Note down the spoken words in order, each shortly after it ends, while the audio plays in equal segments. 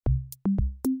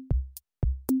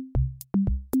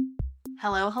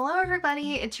Hello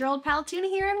everybody, it's your old pal Tuna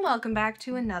here and welcome back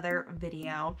to another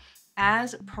video.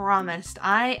 As promised,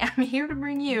 I am here to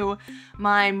bring you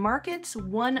my Markets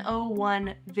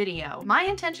 101 video. My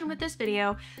intention with this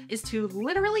video is to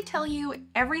literally tell you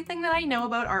everything that I know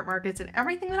about art markets and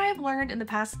everything that I have learned in the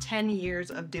past 10 years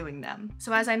of doing them.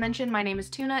 So as I mentioned, my name is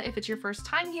Tuna. If it's your first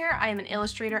time here, I am an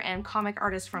illustrator and comic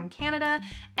artist from Canada.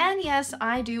 And yes,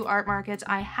 I do art markets.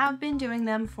 I have been doing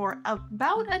them for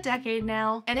about a decade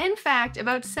now. And in fact,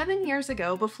 about 7 years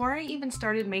ago, before I even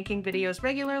started making videos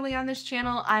regularly on this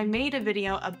channel, I made a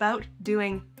video about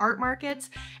doing art markets,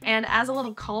 and as a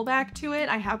little callback to it,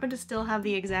 I happen to still have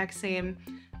the exact same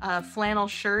flannel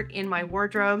shirt in my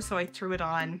wardrobe, so I threw it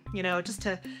on, you know, just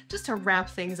to wrap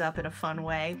things up in a fun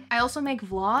way. I also make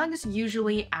vlogs,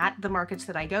 usually at the markets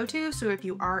that I go to, so if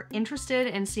you are interested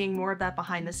in seeing more of that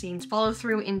behind the scenes follow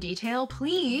through in detail,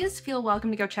 please feel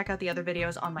welcome to go check out the other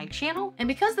videos on my channel. And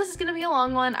because this is going to be a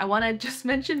long one, I want to just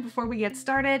mention before we get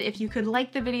started, if you could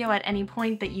like the video at any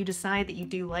point that you decide that you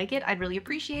do like it, I'd really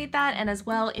appreciate that. And as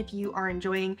well, if you are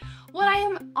enjoying what I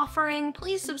am offering,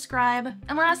 please subscribe.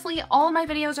 And lastly, all of my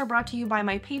videos are brought to you by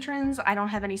my patrons. I don't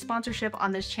have any sponsorship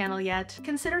on this channel yet.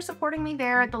 Consider supporting me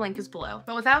there, the link is below.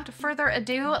 But without further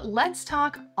ado, let's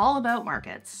talk all about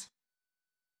markets.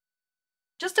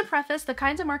 Just to preface, the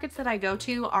kinds of markets that I go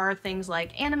to are things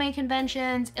like anime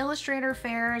conventions, illustrator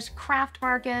fairs, craft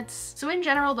markets. So in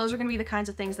general, those are going to be the kinds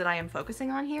of things that I am focusing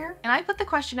on here. And I put the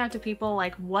question out to people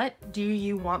like, what do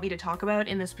you want me to talk about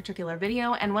in this particular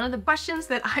video? And one of the questions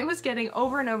that I was getting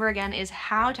over and over again is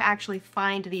how to actually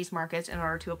find these markets in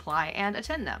order to apply and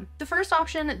attend them. The first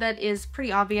option that is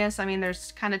pretty obvious, I mean,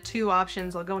 there's kind of two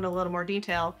options. I'll go into a little more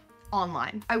detail.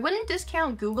 Online. I wouldn't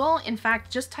discount Google. In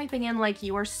fact, just typing in like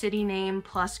your city name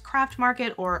plus craft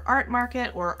market or art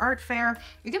market or art fair,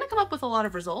 you're gonna come up with a lot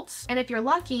of results. And if you're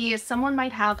lucky, someone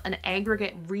might have an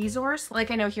aggregate resource.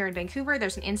 Like I know here in Vancouver,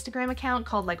 there's an Instagram account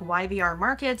called like YVR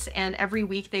Markets, and every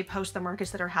week they post the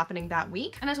markets that are happening that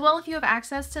week. And as well, if you have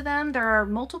access to them, there are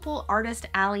multiple artist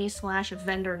alley /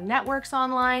 vendor networks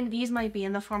online. These might be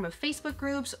in the form of Facebook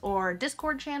groups or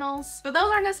Discord channels, but those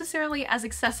aren't necessarily as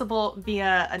accessible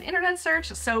via an internet search,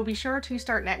 so be sure to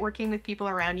start networking with people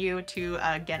around you to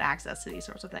get access to these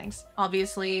sorts of things.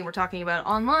 Obviously, we're talking about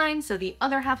online, so the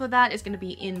other half of that is going to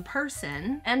be in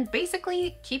person, and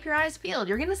basically keep your eyes peeled.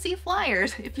 You're going to see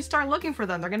flyers. If you start looking for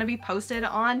them, they're going to be posted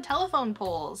on telephone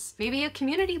poles, maybe a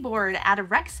community board at a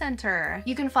rec center.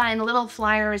 You can find little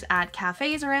flyers at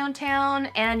cafes around town,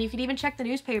 and you can even check the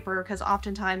newspaper because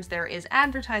oftentimes there is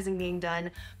advertising being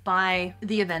done by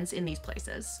the events in these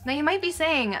places. Now you might be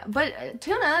saying, but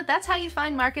Tuna, that's how you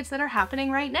find markets that are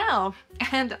happening right now.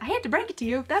 And I hate to break it to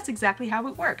you, that's exactly how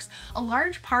it works. A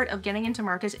large part of getting into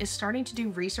markets is starting to do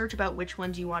research about which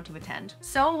ones you want to attend.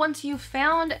 So once you've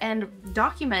found and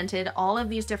documented all of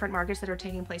these different markets that are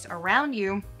taking place around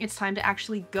you, it's time to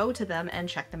actually go to them and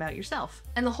check them out yourself.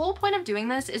 And the whole point of doing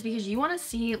this is because you want to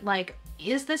see, like,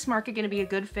 is this market going to be a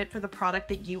good fit for the product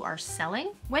that you are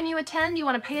selling? When you attend, you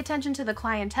want to pay attention to the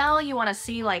clientele. You want to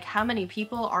see like how many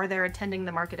people are there attending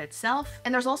the market itself.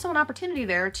 And there's also an opportunity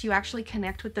there to actually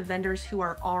connect with the vendors who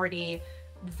are already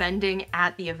vending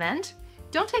at the event.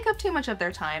 Don't take up too much of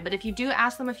their time, but if you do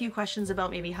ask them a few questions about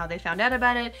maybe how they found out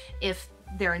about it, if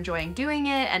they're enjoying doing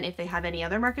it, and if they have any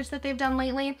other markets that they've done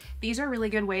lately, these are really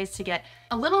good ways to get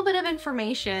a little bit of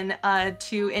information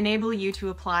to enable you to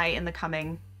apply in the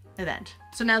coming event.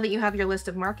 So now that you have your list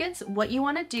of markets, what you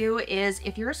want to do is,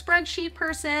 if you're a spreadsheet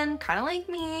person, kind of like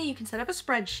me, you can set up a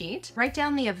spreadsheet, write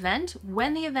down the event,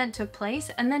 when the event took place,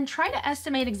 and then try to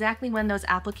estimate exactly when those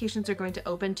applications are going to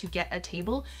open to get a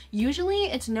table. Usually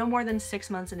it's no more than 6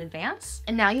 months in advance.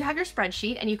 And now you have your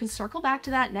spreadsheet and you can circle back to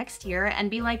that next year and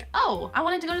be like, oh, I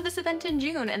wanted to go to this event in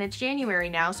June and it's January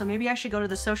now, so maybe I should go to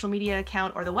the social media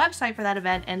account or the website for that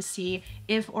event and see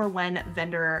if or when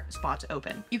vendor spots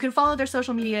open. You can follow their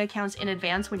social media accounts in advance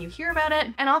when you hear about it,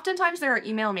 and oftentimes there are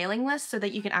email mailing lists so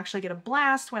that you can actually get a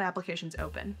blast when applications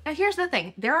open. Now here's the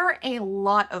thing, there are a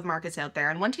lot of markets out there,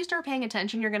 and once you start paying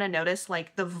attention, you're gonna notice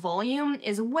like the volume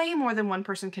is way more than one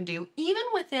person can do, even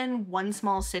within one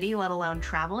small city, let alone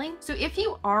traveling. So if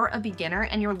you are a beginner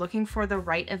and you're looking for the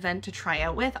right event to try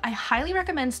out with, I highly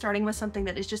recommend starting with something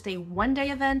that is just a one-day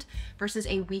event versus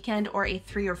a weekend or a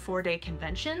 3 or 4 day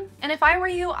convention. And if I were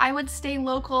you, I would stay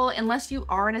local unless you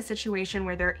are in a situation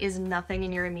where there is nothing thing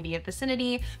in your immediate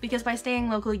vicinity, because by staying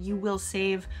local, you will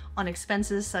save on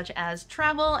expenses such as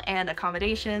travel and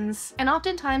accommodations. And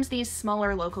oftentimes these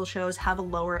smaller local shows have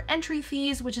lower entry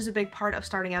fees, which is a big part of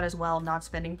starting out as well, not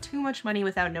spending too much money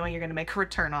without knowing you're going to make a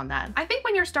return on that. I think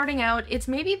when you're starting out, it's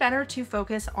maybe better to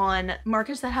focus on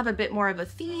markets that have a bit more of a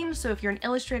theme. So if you're an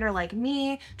illustrator like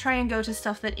me, try and go to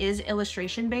stuff that is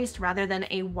illustration based rather than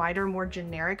a wider, more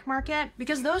generic market,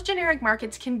 because those generic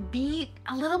markets can be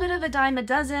a little bit of a dime a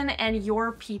dozen, and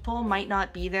your people might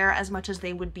not be there as much as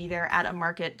they would be there at a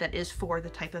market that is for the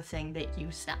type of thing that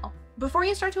you sell. Before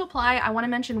you start to apply, I want to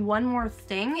mention one more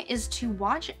thing, is to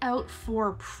watch out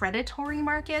for predatory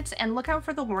markets and look out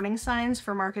for the warning signs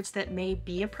for markets that may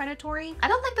be predatory. I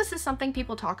don't think this is something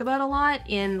people talk about a lot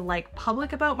in like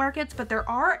public about markets, but there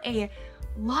are a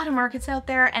lot of markets out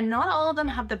there, and not all of them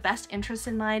have the best interests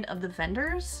in mind of the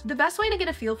vendors. The best way to get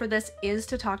a feel for this is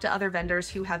to talk to other vendors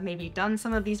who have maybe done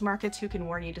some of these markets, who can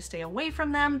warn you to stay away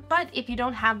from them. But if you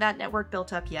don't have that network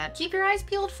built up yet, keep your eyes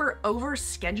peeled for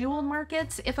over-scheduled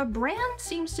markets. If a brand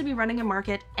seems to be running a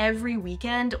market every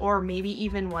weekend or maybe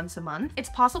even once a month, it's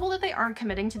possible that they aren't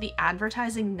committing to the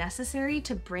advertising necessary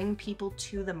to bring people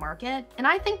to the market. And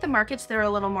I think the markets that are a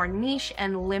little more niche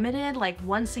and limited, like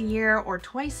once a year or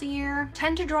twice a year,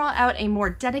 tend to draw out a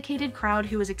more dedicated crowd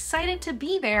who is excited to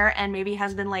be there and maybe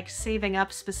has been like saving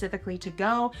up specifically to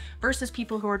go, versus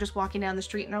people who are just walking down the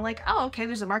street and are like, oh, okay,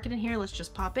 there's a market in here, let's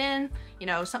just pop in, you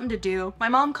know, something to do. My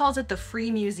mom calls it the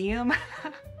free museum.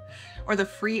 Or the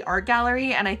free art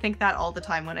gallery, and I think that all the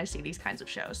time when I see these kinds of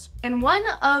shows. And one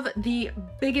of the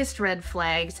biggest red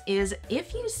flags is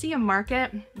if you see a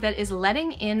market that is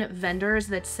letting in vendors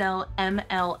that sell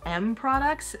MLM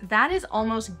products, that is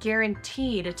almost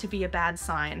guaranteed to be a bad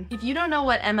sign. If you don't know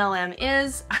what MLM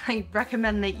is, I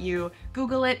recommend that you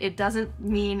Google it. It doesn't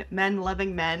mean men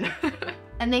loving men.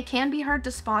 And they can be hard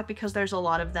to spot because there's a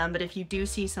lot of them, but if you do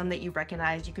see some that you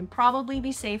recognize, you can probably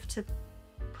be safe to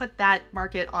put that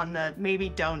market on the maybe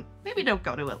don't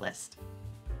go to a list.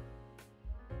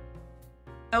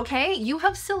 Okay, you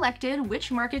have selected which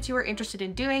markets you are interested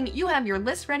in doing. You have your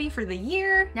list ready for the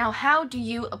year. Now, how do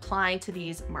you apply to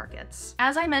these markets?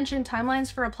 As I mentioned,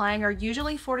 timelines for applying are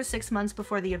usually 4 to 6 months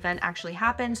before the event actually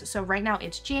happens. So right now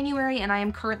it's January, and I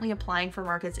am currently applying for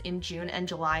markets in June and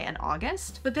July and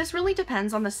August. But this really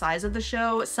depends on the size of the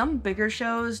show. Some bigger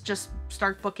shows just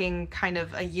start booking kind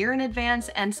of a year in advance,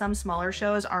 and some smaller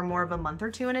shows are more of a month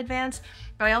or two in advance.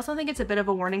 But I also think it's a bit of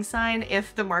a warning sign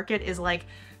if the market is like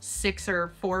 6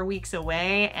 or 4 weeks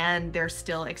away and they're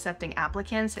still accepting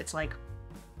applicants. It's like,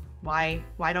 why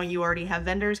don't you already have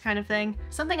vendors kind of thing?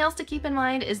 Something else to keep in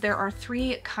mind is there are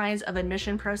 3 kinds of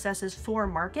admission processes for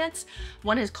markets.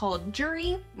 One is called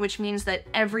jury, which means that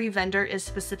every vendor is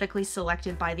specifically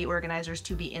selected by the organizers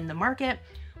to be in the market.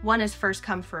 One is first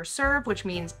come, first serve, which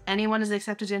means anyone is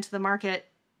accepted into the market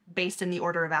based in the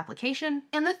order of application.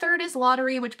 And the third is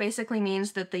lottery, which basically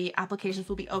means that the applications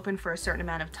will be open for a certain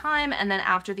amount of time, and then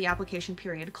after the application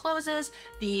period closes,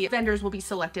 the vendors will be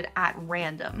selected at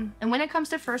random. And when it comes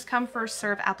to first come, first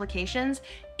serve applications,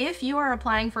 if you are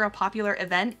applying for a popular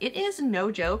event, it is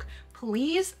no joke.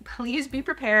 Please be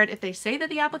prepared. If they say that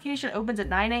the application opens at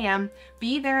 9 a.m.,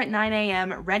 be there at 9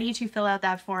 a.m. ready to fill out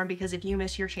that form, because if you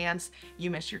miss your chance,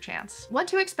 you miss your chance. What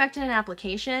to expect in an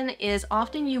application is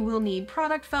often you will need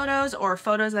product photos or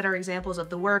photos that are examples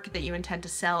of the work that you intend to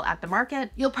sell at the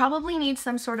market. You'll probably need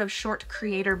some sort of short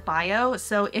creator bio.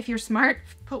 So if you're smart,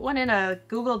 put one in a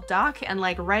Google Doc and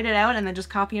like write it out and then just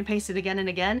copy and paste it again and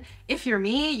again. If you're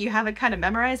me, you have it kind of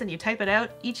memorized and you type it out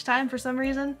each time for some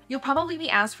reason. You'll probably be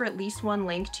asked for at least one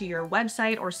link to your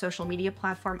website or social media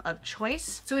platform of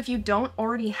choice. So if you don't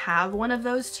already have one of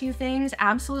those 2 things,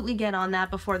 absolutely get on that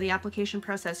before the application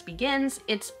process begins.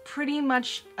 It's pretty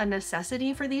much a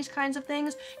necessity for these kinds of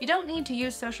things. You don't need to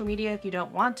use social media if you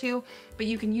don't want to, but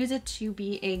you can use it to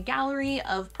be a gallery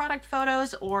of product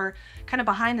photos or kind of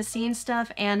behind the scenes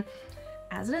stuff. And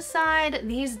as an aside,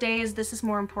 these days, this is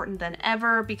more important than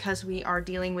ever because we are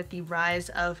dealing with the rise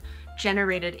of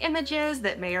generated images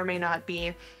that may or may not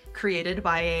be created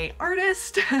by an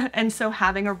artist. And so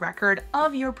having a record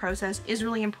of your process is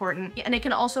really important. And it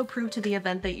can also prove to the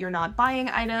event that you're not buying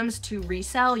items to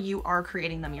resell, you are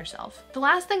creating them yourself. The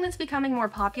last thing that's becoming more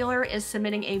popular is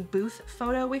submitting a booth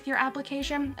photo with your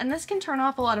application. And this can turn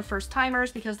off a lot of first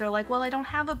timers because they're like, well, I don't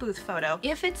have a booth photo.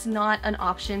 If it's not an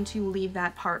option to leave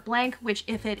that part blank, which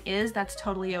if it is, that's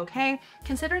totally okay,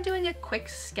 consider doing a quick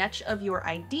sketch of your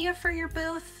idea for your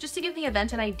booth, just to give the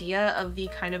event an idea of the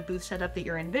kind of booth setup that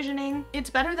you're envisioning. provisioning.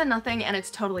 It's better than nothing and it's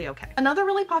totally okay. Another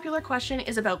really popular question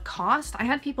is about cost. I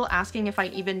had people asking if I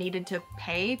even needed to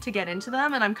pay to get into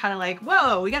them, and I'm kind of like,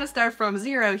 whoa, we gotta start from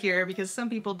zero here because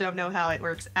some people don't know how it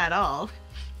works at all.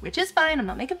 Which is fine, I'm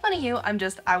not making fun of you,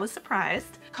 I was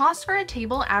surprised. Cost for a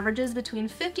table averages between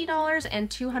 $50 and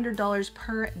 $200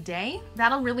 per day.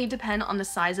 That'll really depend on the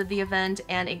size of the event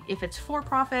and if it's for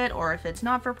profit or if it's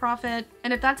not for profit.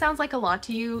 And if that sounds like a lot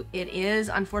to you, it is.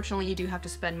 Unfortunately, you do have to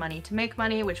spend money to make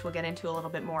money, which we'll get into a little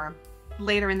bit more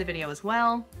later in the video as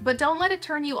well. But don't let it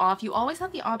turn you off. You always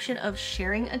have the option of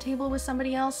sharing a table with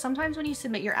somebody else. Sometimes when you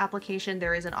submit your application,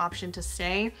 there is an option to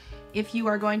say if you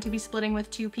are going to be splitting with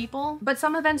 2 people. But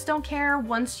some events don't care.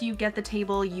 Once you get the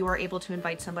table, you are able to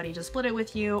invite somebody to split it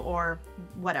with you or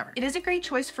whatever. It is a great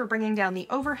choice for bringing down the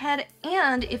overhead,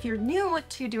 and if you're new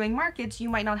to doing markets, you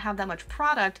might not have that much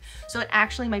product, so it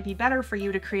actually might be better for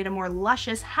you to create a more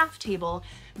luscious half table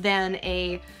than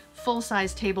a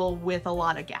full-size table with a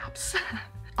lot of gaps.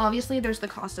 Obviously, there's the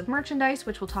cost of merchandise,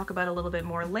 which we'll talk about a little bit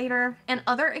more later. And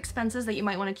other expenses that you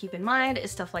might want to keep in mind is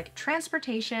stuff like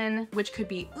transportation, which could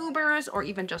be Ubers or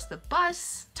even just the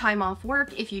bus, time off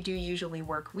work if you do usually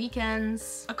work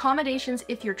weekends, accommodations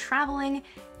if you're traveling,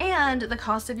 and the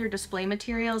cost of your display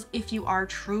materials if you are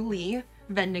truly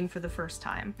vending for the first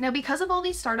time. Now, because of all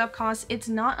these startup costs, it's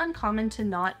not uncommon to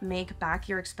not make back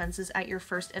your expenses at your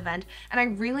first event, and I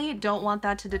really don't want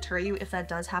that to deter you if that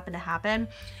does happen to happen.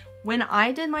 When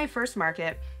I did my first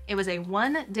market, it was a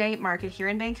 1-day market here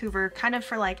in Vancouver, kind of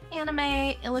for like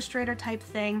anime, illustrator type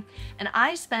thing, and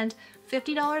I spent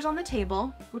 $50 on the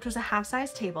table, which was a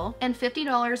half-size table, and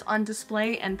 $50 on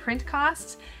display and print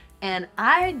costs, and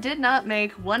I did not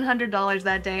make $100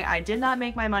 that day. I did not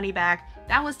make my money back.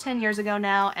 That was 10 years ago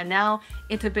now, and now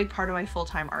it's a big part of my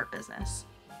full-time art business.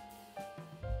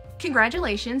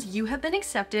 Congratulations, you have been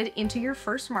accepted into your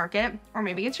first market, or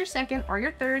maybe it's your second or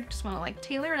your third. Just want to like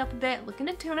tailor it up a bit, looking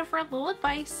at Tuna for a little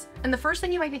advice. And the first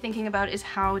thing you might be thinking about is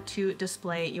how to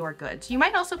display your goods. You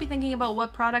might also be thinking about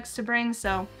what products to bring,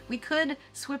 so we could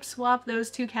swap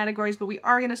those 2 categories, but we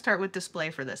are going to start with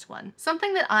display for this one.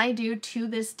 Something that I do to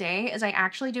this day is I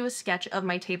actually do a sketch of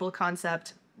my table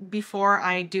concept before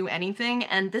I do anything,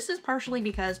 and this is partially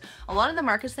because a lot of the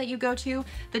markets that you go to,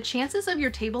 the chances of your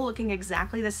table looking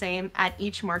exactly the same at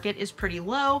each market is pretty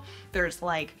low. There's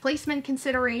like placement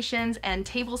considerations and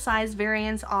table size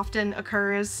variance often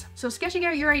occurs. So sketching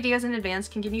out your ideas in advance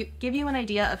can give you an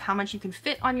idea of how much you can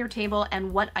fit on your table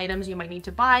and what items you might need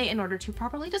to buy in order to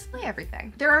properly display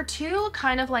everything. There are 2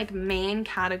 kind of like main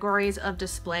categories of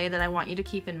display that I want you to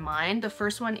keep in mind. The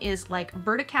first one is like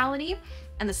verticality,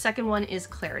 and the second one is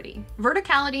clarity.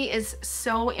 Verticality is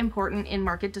so important in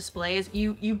market displays.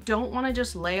 You don't want to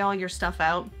just lay all your stuff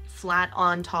out flat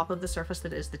on top of the surface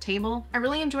that is the table. I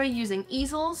really enjoy using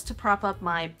easels to prop up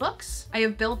my books. I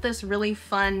have built this really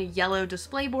fun yellow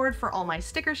display board for all my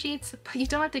sticker sheets, but you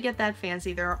don't have to get that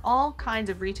fancy. There are all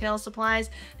kinds of retail supplies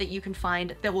that you can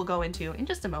find that we'll go into in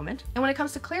just a moment. And when it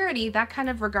comes to clarity, that kind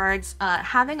of regards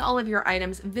having all of your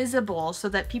items visible so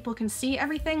that people can see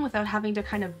everything without having to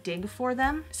kind of dig for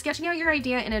them. Sketching out your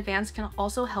idea in advance can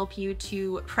also help you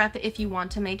to prep if you want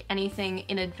to make anything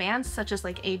in advance, such as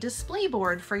like a display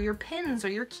board for your pins or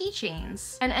your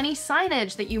keychains, and any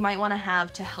signage that you might want to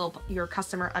have to help your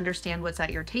customer understand what's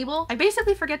at your table. I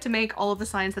basically forget to make all of the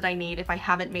signs that I need if I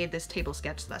haven't made this table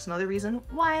sketch, so that's another reason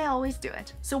why I always do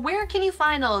it. So where can you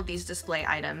find all of these display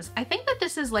items? I think that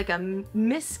this is like a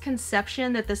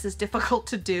misconception that this is difficult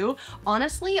to do.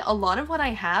 Honestly, a lot of what I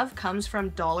have comes from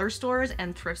dollar stores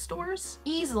and thrift stores.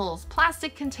 Easels,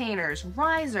 plastic containers,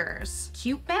 risers,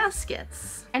 cute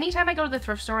baskets. Anytime I go to the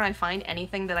thrift store and I find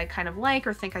anything that I kind of like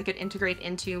or think I could integrate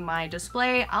into my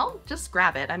display, I'll just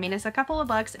grab it. I mean, it's a couple of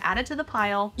bucks, add it to the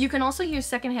pile. You can also use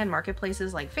secondhand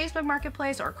marketplaces like Facebook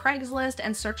Marketplace or Craigslist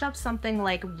and search up something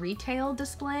like retail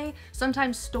display.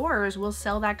 Sometimes stores will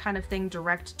sell that kind of thing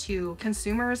direct to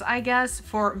consumers, I guess,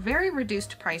 for very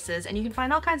reduced prices, and you can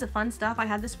find all kinds of fun stuff. I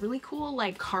had this really cool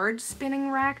like card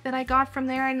spinning rack that I got from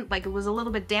there, and like it was a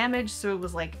little bit damaged, so it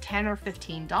was like $10 or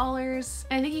 $15.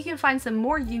 And I think you can find some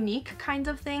more unique kinds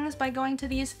of things by going to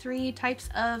these 3 types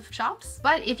of shops.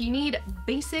 But if you need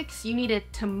basics, you need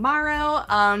it tomorrow,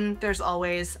 there's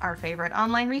always our favorite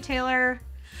online retailer,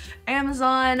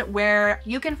 Amazon, where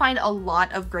you can find a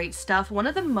lot of great stuff. One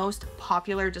of the most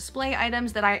popular display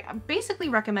items that I basically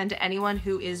recommend to anyone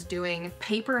who is doing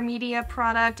paper media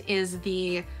product is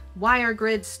the wire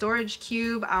grid storage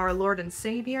cube, our Lord and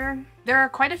Savior. There are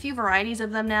quite a few varieties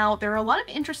of them now. There are a lot of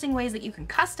interesting ways that you can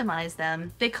customize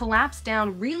them. They collapse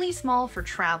down really small for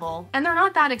travel, and they're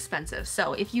not that expensive.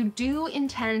 So if you do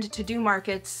intend to do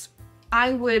markets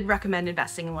I would recommend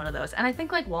investing in one of those. And I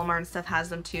think like Walmart and stuff has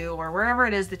them too, or wherever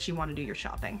it is that you want to do your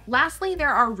shopping. Lastly, there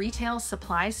are retail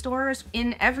supply stores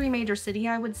in every major city,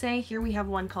 I would say. Here we have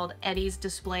one called Eddie's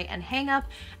Display and Hang Up.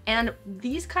 And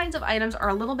these kinds of items are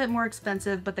a little bit more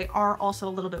expensive, but they are also a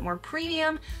little bit more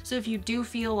premium. So if you do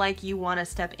feel like you want to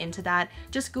step into that,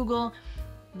 just Google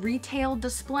retail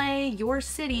display your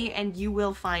city and you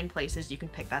will find places you can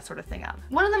pick that sort of thing up.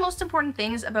 One of the most important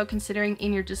things about considering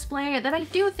in your display that I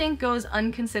do think goes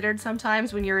unconsidered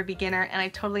sometimes when you're a beginner, and I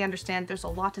totally understand there's a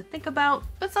lot to think about,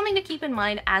 but something to keep in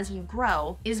mind as you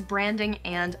grow, is branding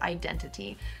and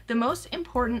identity. The most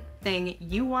important thing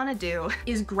you want to do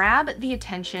is grab the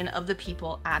attention of the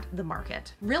people at the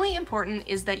market. Really important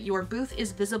is that your booth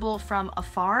is visible from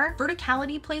afar.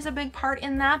 Verticality plays a big part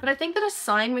in that, but I think that a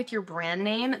sign with your brand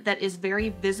name that is very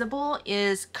visible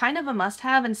is kind of a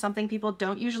must-have and something people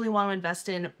don't usually want to invest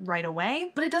in right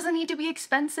away, but it doesn't need to be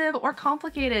expensive or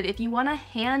complicated. If you want to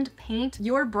hand paint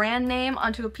your brand name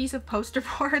onto a piece of poster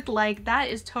board, like that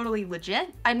is totally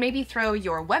legit. I'd maybe throw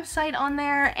your website on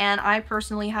there, and I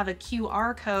personally have a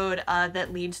QR code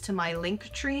that leads to my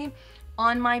link tree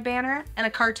on my banner, and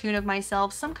a cartoon of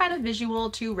myself, some kind of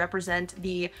visual to represent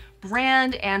the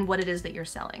brand and what it is that you're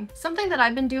selling. Something that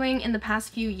I've been doing in the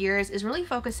past few years is really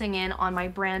focusing in on my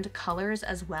brand colors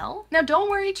as well. Now, don't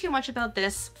worry too much about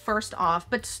this first off,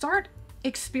 but start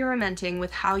experimenting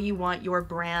with how you want your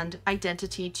brand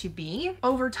identity to be.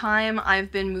 Over time,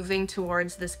 I've been moving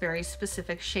towards this very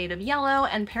specific shade of yellow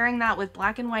and pairing that with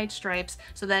black and white stripes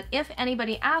so that if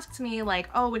anybody asks me like,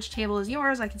 oh, which table is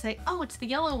yours? I can say, oh, it's the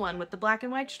yellow one with the black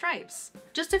and white stripes.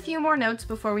 Just a few more notes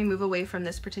before we move away from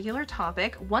this particular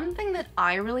topic. One thing that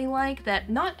I really like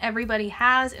that not everybody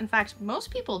has, in fact,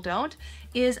 most people don't,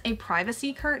 is a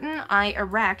privacy curtain. I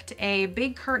erect a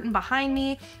big curtain behind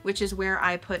me, which is where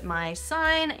I put my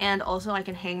sign, and also I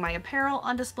can hang my apparel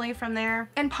on display from there.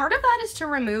 And part of that is to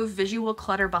remove visual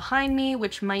clutter behind me,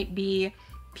 which might be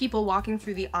people walking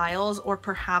through the aisles or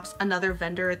perhaps another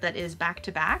vendor that is back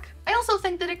to back. I also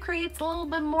think that it creates a little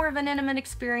bit more of an intimate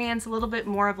experience, a little bit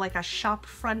more of like a shop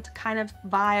front kind of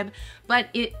vibe, but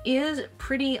it is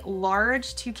pretty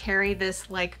large to carry this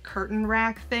like curtain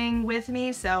rack thing with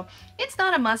me, so it's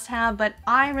not a must-have, but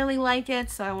I really like it,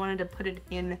 so I wanted to put it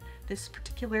in this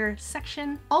particular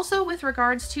section. Also, with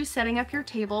regards to setting up your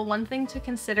table, one thing to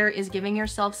consider is giving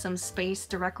yourself some space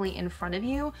directly in front of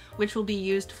you, which will be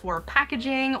used for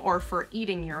packaging or for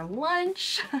eating your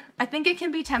lunch. I think it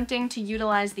can be tempting to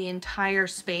utilize the entire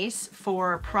space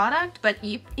for product, but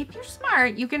if you're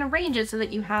smart, you can arrange it so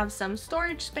that you have some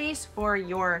storage space for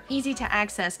your easy to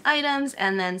access items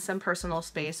and then some personal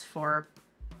space for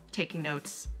taking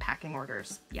notes, packing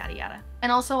orders, yada yada. And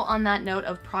also on that note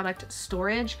of product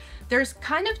storage, there's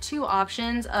kind of two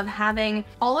options of having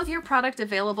all of your product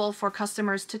available for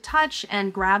customers to touch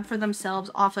and grab for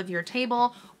themselves off of your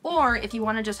table, or if you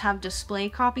want to just have display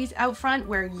copies out front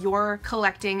where you're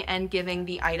collecting and giving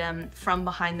the item from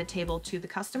behind the table to the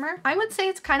customer. I would say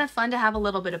it's kind of fun to have a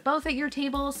little bit of both at your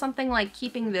table, something like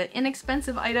keeping the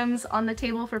inexpensive items on the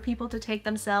table for people to take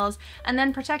themselves, and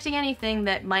then protecting anything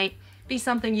that might be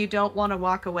something you don't want to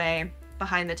walk away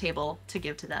behind the table to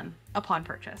give to them upon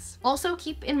purchase. Also,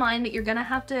 keep in mind that you're gonna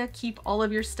have to keep all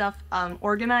of your stuff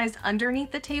organized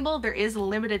underneath the table. There is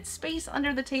limited space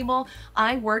under the table.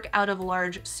 I work out of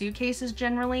large suitcases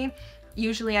generally.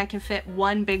 Usually I can fit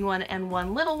one big one and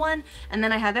one little one, and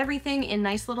then I have everything in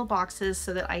nice little boxes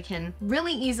so that I can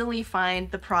really easily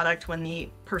find the product when the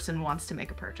person wants to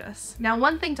make a purchase. Now,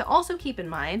 one thing to also keep in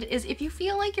mind is if you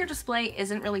feel like your display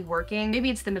isn't really working, maybe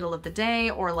it's the middle of the day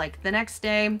or like the next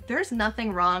day, there's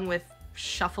nothing wrong with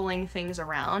shuffling things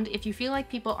around. If you feel like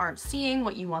people aren't seeing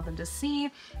what you want them to see,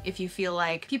 if you feel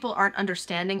like people aren't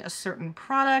understanding a certain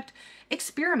product,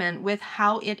 experiment with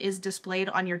how it is displayed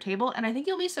on your table, and I think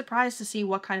you'll be surprised to see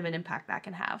what kind of an impact that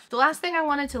can have. The last thing I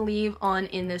wanted to leave on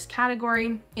in this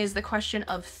category is the question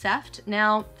of theft.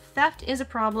 Now, theft is a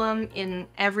problem in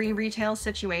every retail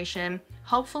situation.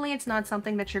 Hopefully it's not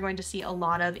something that you're going to see a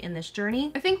lot of in this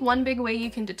journey. I think one big way you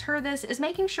can deter this is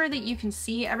making sure that you can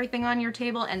see everything on your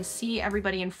table and see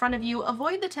everybody in front of you.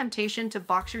 Avoid the temptation to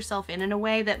box yourself in a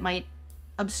way that might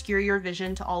obscure your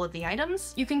vision to all of the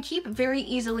items. You can keep very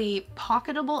easily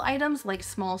pocketable items like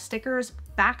small stickers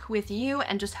back with you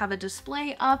and just have a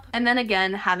display up. And then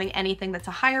again, having anything that's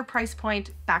a higher price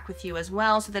point back with you as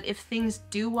well, so that if things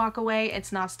do walk away,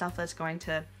 it's not stuff that's going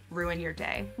to ruin your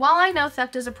day. While I know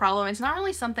theft is a problem, it's not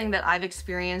really something that I've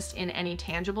experienced in any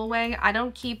tangible way. I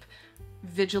don't keep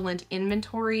vigilant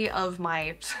inventory of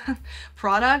my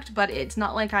product, but it's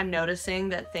not like I'm noticing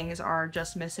that things are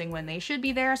just missing when they should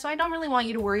be there, so I don't really want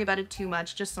you to worry about it too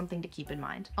much, just something to keep in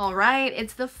mind. All right,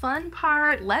 it's the fun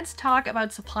part. Let's talk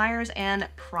about suppliers and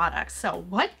products. So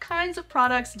what kinds of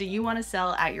products do you want to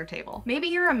sell at your table? Maybe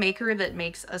you're a maker that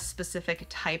makes a specific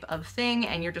type of thing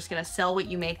and you're just going to sell what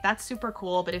you make. That's super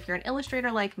cool, but if you're an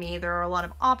illustrator like me, there are a lot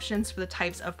of options for the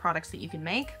types of products that you can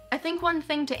make. I think one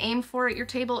thing to aim for at your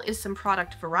table is some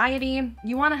product variety.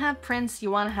 You want to have prints, you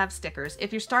want to have stickers.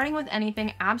 If you're starting with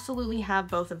anything, absolutely have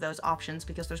both of those options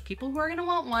because there's people who are going to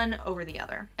want one over the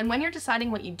other. And when you're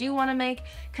deciding what you do want to make,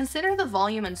 consider the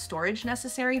volume and storage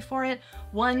necessary for it.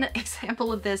 One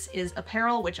example of this is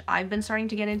apparel, which I've been starting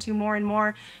to get into more and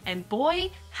more, and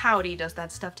boy, howdy does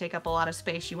that stuff take up a lot of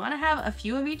space. You want to have a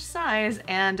few of each size,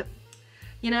 and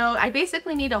you know, I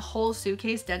basically need a whole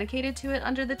suitcase dedicated to it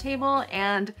under the table,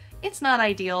 and it's not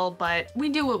ideal, but we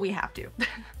do what we have to.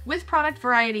 With product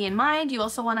variety in mind, you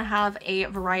also want to have a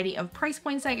variety of price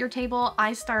points at your table.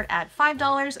 I start at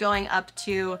 $5, going up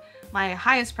to my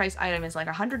highest price item is like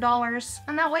 $100,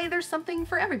 and that way there's something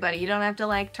for everybody. You don't have to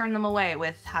like turn them away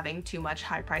with having too much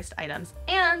high-priced items.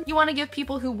 And you want to give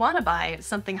people who want to buy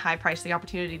something high-priced the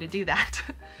opportunity to do that.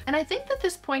 And I think that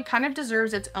this point kind of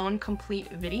deserves its own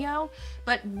complete video,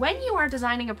 but when you are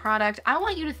designing a product, I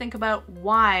want you to think about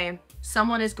why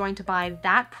someone is going to buy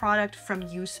that product from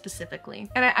you specifically.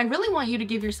 And I really want you to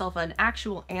give yourself an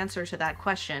actual answer to that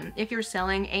question. If you're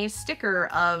selling a sticker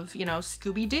of, you know,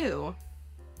 Scooby-Doo,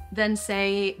 then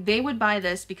say they would buy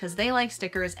this because they like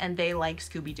stickers and they like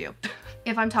Scooby-Doo.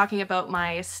 If I'm talking about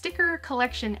my sticker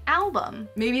collection album,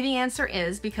 maybe the answer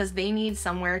is because they need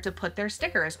somewhere to put their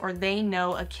stickers, or they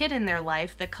know a kid in their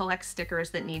life that collects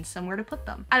stickers that needs somewhere to put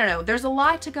them. I don't know, there's a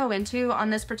lot to go into on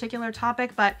this particular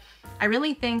topic, but I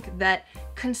really think that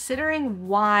considering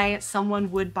why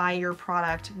someone would buy your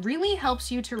product really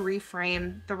helps you to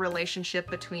reframe the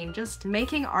relationship between just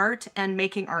making art and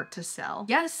making art to sell.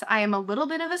 Yes, I am a little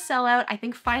bit of a sellout. I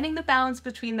think finding the balance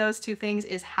between those two things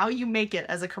is how you make it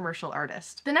as a commercial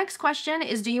artist. The next question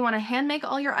is, do you want to hand make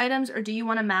all your items or do you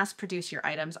want to mass produce your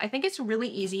items? I think it's really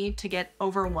easy to get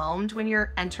overwhelmed when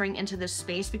you're entering into this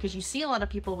space because you see a lot of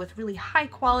people with really high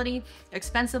quality,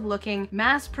 expensive looking,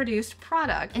 mass produced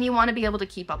product, and you want to be able to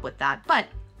keep up with that. But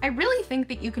I really think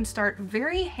that you can start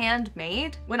very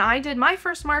handmade. When I did my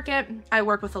first market, I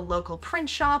worked with a local print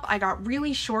shop. I got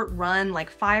really short run, like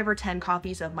 5 or 10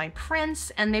 copies of my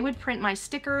prints, and they would print my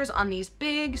stickers on these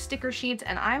big sticker sheets,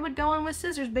 and I would go in with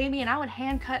scissors, baby, and I would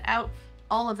hand cut out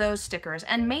all of those stickers.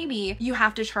 And maybe you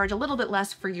have to charge a little bit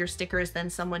less for your stickers than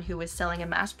someone who is selling a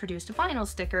mass-produced vinyl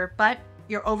sticker, but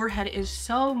your overhead is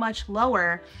so much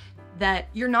lower that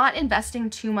you're not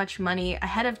investing too much money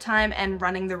ahead of time and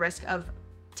running the risk of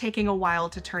taking a while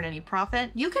to turn any profit.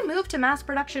 You can move to mass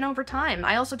production over time.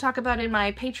 I also talk about in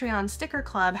my Patreon sticker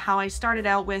club how I started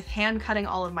out with hand cutting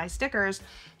all of my stickers,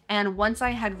 and once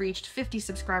I had reached 50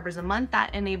 subscribers a month,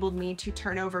 that enabled me to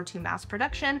turn over to mass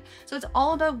production. So it's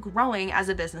all about growing as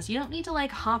a business. You don't need to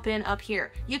like hop in up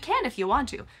here. You can if you want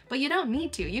to, but you don't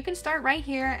need to. You can start right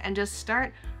here and just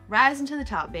start rising to the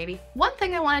top, baby. One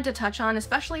thing I wanted to touch on,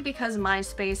 especially because my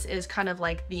space is kind of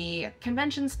like the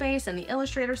convention space and the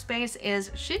illustrator space,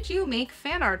 is should you make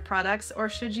fan art products or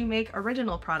should you make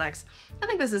original products? I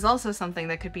think this is also something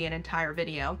that could be an entire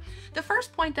video. The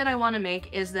first point that I want to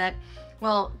make is that,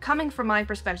 well, coming from my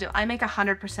perspective, I make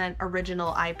 100%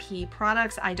 original IP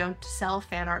products. I don't sell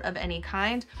fan art of any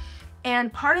kind.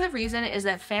 And part of the reason is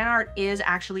that fan art is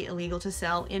actually illegal to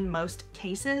sell in most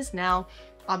cases. Now,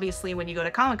 obviously, when you go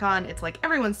to Comic-Con, it's like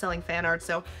everyone's selling fan art,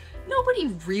 so nobody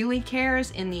really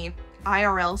cares in the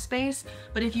IRL space.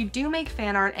 But if you do make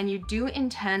fan art and you do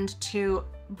intend to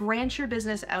branch your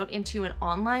business out into an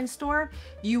online store,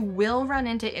 you will run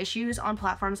into issues on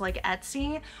platforms like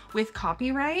Etsy with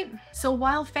copyright. So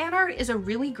while fan art is a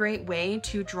really great way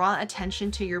to draw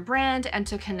attention to your brand and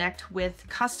to connect with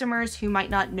customers who might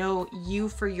not know you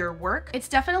for your work, it's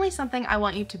definitely something I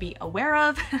want you to be aware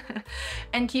of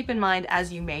and keep in mind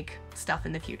as you make stuff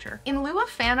in the future. In lieu of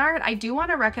fan art, I do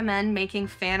want to recommend making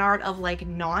fan art of like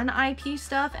non-IP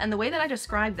stuff, and the way that I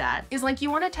describe that is like you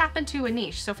want to tap into a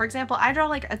niche. So for example, I draw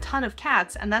like a ton of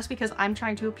cats, and that's because I'm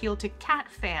trying to appeal to cat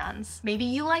fans. Maybe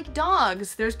you like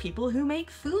dogs. There's people who make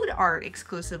food art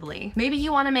exclusively. Maybe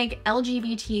you want to make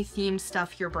LGBT themed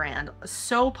stuff your brand.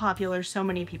 So popular, so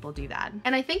many people do that.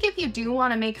 And I think if you do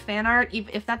want to make fan art,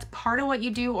 if that's part of what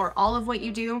you do or all of what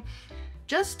you do,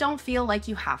 just don't feel like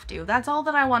you have to. That's all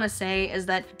that I want to say, is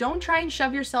that don't try and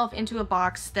shove yourself into a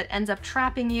box that ends up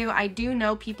trapping you. I do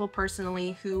know people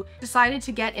personally who decided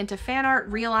to get into fan art,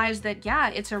 realized that,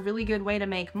 yeah, it's a really good way to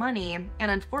make money, and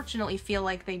unfortunately feel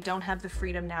like they don't have the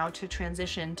freedom now to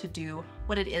transition to do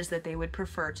what it is that they would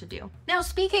prefer to do. Now,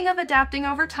 speaking of adapting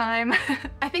over time,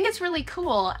 I think it's really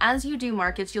cool. As you do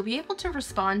markets, you'll be able to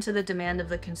respond to the demand of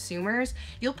the consumers.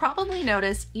 You'll probably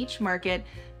notice each market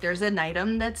there's an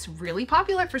item that's really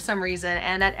popular for some reason,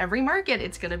 and at every market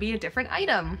it's going to be a different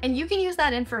item. And you can use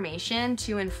that information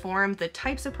to inform the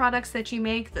types of products that you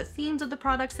make, the themes of the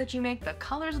products that you make, the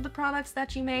colors of the products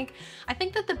that you make. I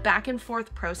think that the back and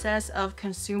forth process of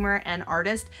consumer and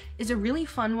artist is a really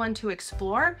fun one to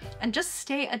explore, and just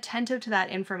stay attentive to that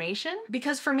information,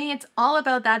 because for me it's all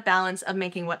about that balance of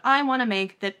making what I want to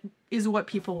make that is what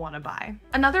people want to buy.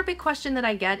 Another big question that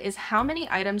I get is how many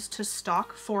items to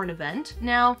stock for an event.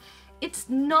 Now, it's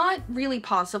not really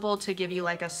possible to give you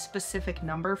like a specific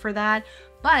number for that,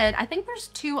 but I think there's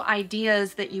two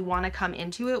ideas that you want to come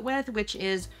into it with, which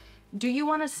is, do you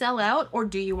want to sell out or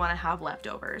do you want to have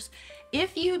leftovers?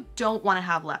 If you don't want to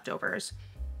have leftovers,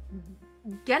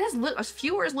 get as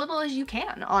few or as little as you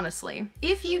can, honestly.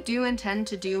 If you do intend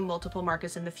to do multiple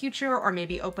markets in the future, or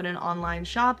maybe open an online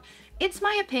shop, it's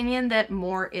my opinion that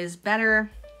more is better.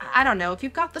 I don't know, if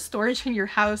you've got the storage in your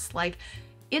house, like,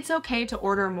 it's okay to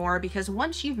order more, because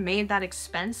once you've made that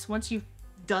expense, once you've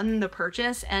done the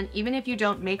purchase, and even if you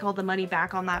don't make all the money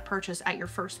back on that purchase at your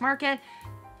first market,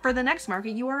 for the next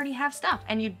market, you already have stuff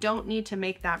and you don't need to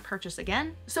make that purchase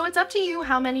again. So it's up to you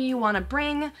how many you want to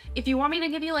bring. If you want me to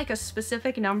give you like a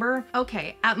specific number,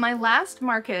 okay, at my last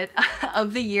market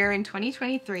of the year in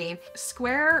 2023,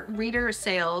 Square Reader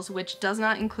sales, which does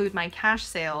not include my cash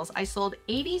sales, I sold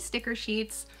 80 sticker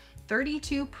sheets,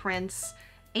 32 prints,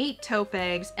 8 tote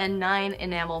bags, and 9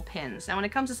 enamel pins. Now when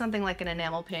it comes to something like an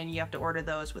enamel pin, you have to order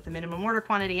those with a minimum order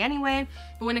quantity anyway,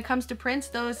 but when it comes to prints,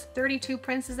 those 32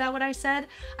 prints, is that what I said?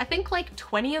 I think like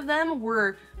 20 of them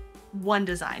were one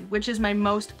design, which is my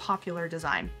most popular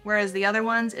design. Whereas the other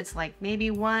ones, it's like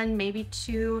maybe 1, maybe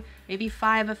 2, maybe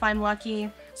 5 if I'm lucky.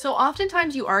 So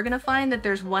oftentimes you are gonna find that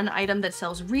there's one item that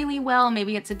sells really well,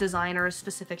 maybe it's a design or a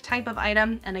specific type of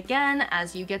item. And again,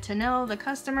 as you get to know the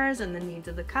customers and the needs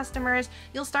of the customers,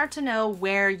 you'll start to know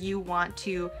where you want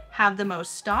to have the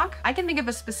most stock. I can think of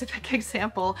a specific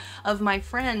example of my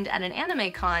friend at an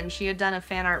anime con. She had done a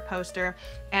fan art poster,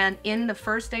 and in the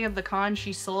first day of the con,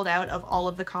 she sold out of all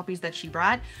of the copies that she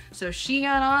brought. So she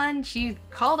got on, she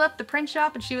called up the print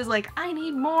shop and she was like, I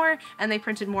need more, and they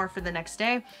printed more for the next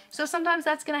day. So sometimes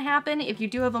that's gonna happen. If you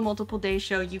do have a multiple day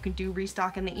show, you can do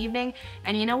restock in the evening.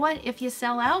 And you know what? If you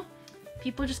sell out,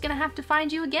 people are just gonna have to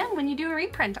find you again when you do a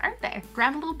reprint, aren't they?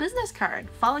 Grab a little business card,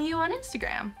 follow you on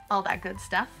Instagram, all that good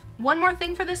stuff. One more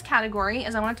thing for this category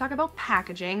is I want to talk about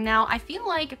packaging. Now, I feel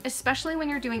like, especially when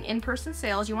you're doing in-person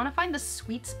sales, you want to find the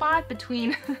sweet spot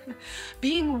between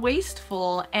being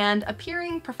wasteful and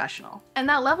appearing professional. And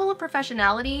that level of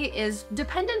professionality is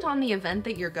dependent on the event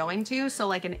that you're going to. So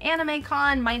like an anime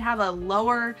con might have a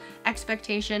lower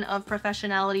expectation of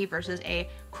professionality versus a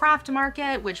craft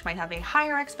market, which might have a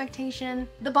higher expectation.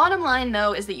 The bottom line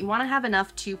though is that you want to have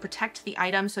enough to protect the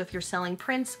item. So if you're selling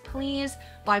prints, please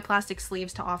buy plastic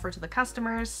sleeves to offer to the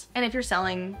customers. And if you're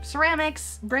selling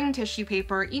ceramics, bring tissue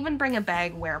paper, even bring a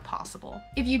bag where possible.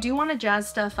 If you do want to jazz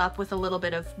stuff up with a little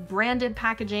bit of branded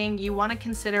packaging, you want to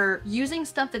consider using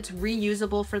stuff that's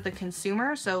reusable for the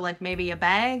consumer. So like maybe a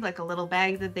bag, like a little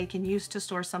bag that they can use to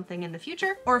store something in the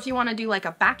future. Or if you want to do like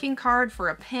a backing card for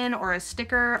a pin or a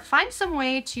sticker, find some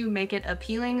way to make it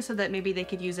appealing so that maybe they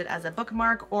could use it as a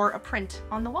bookmark or a print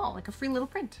on the wall, like a free little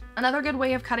print. Another good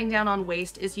way of cutting down on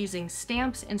waste is using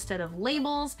stamps instead of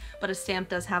labels, but a stamp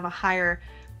does have a higher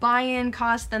buy-in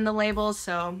cost than the labels,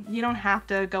 so you don't have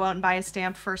to go out and buy a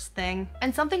stamp first thing.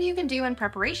 And something you can do in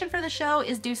preparation for the show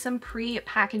is do some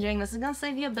pre-packaging. This is gonna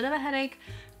save you a bit of a headache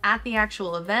at the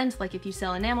actual event. Like if you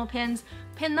sell enamel pins,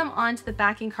 pin them onto the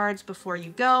backing cards before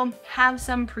you go. Have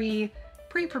some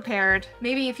pre-prepared.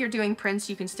 Maybe if you're doing prints,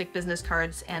 you can stick business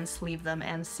cards and sleeve them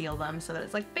and seal them so that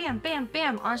it's like bam, bam,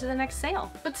 bam, onto the next sale.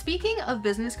 But speaking of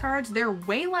business cards, they're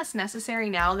way less necessary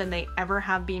now than they ever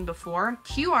have been before.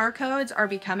 QR codes are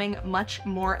becoming much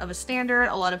more of a standard.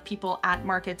 A lot of people at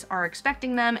markets are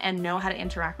expecting them and know how to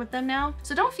interact with them now.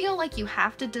 So don't feel like you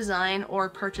have to design or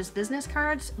purchase business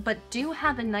cards, but do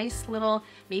have a nice little,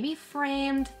 maybe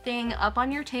framed thing up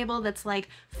on your table that's like,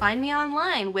 find me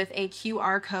online with a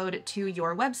QR code to your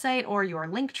website or your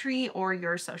link tree or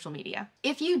your social media.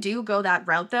 If you do go that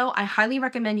route though, I highly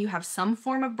recommend you have some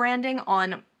form of branding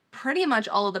on pretty much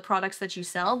all of the products that you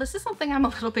sell. This is something I'm a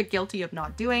little bit guilty of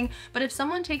not doing, but if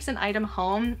someone takes an item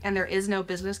home and there is no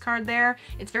business card there,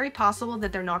 it's very possible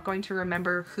that they're not going to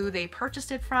remember who they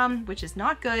purchased it from, which is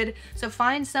not good. So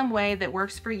find some way that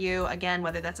works for you. Again,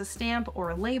 whether that's a stamp or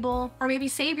a label, or maybe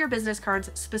save your business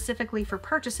cards specifically for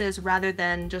purchases rather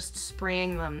than just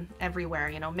spraying them everywhere,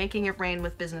 you know, making it rain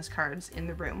with business cards in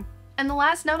the room. And the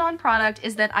last note on product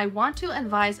is that I want to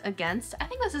advise against, I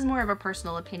think this is more of a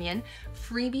personal opinion,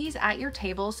 freebies at your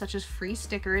table, such as free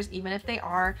stickers, even if they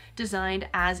are designed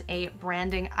as a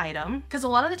branding item. Because a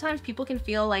lot of the times people can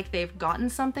feel like they've gotten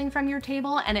something from your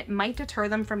table and it might deter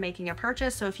them from making a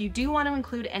purchase. So if you do want to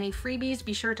include any freebies,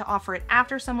 be sure to offer it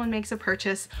after someone makes a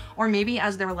purchase, or maybe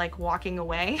as they're like walking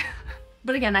away.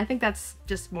 But again, I think that's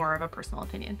just more of a personal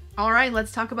opinion. All right,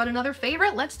 let's talk about another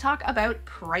favorite. Let's talk about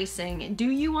pricing. Do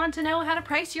you want to know how to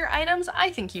price your items? I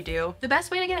think you do. The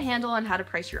best way to get a handle on how to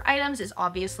price your items is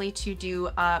obviously to do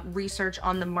research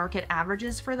on the market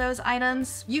averages for those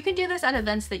items. You can do this at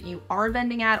events that you are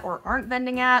vending at or aren't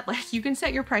vending at. Like, you can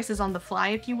set your prices on the fly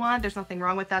if you want. There's nothing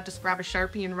wrong with that. Just grab a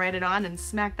Sharpie and write it on and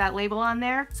smack that label on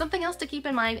there. Something else to keep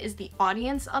in mind is the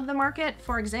audience of the market.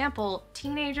 For example,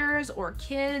 teenagers or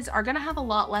kids are gonna have a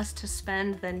lot less to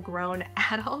spend than grown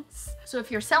adults. So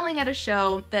if you're selling at a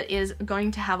show that is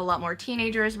going to have a lot more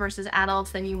teenagers versus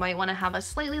adults, then you might want to have a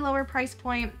slightly lower price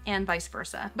point and vice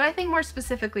versa. But I think more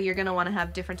specifically, you're going to want to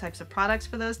have different types of products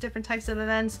for those different types of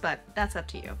events, but that's up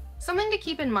to you. Something to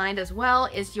keep in mind as well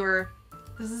is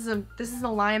this is a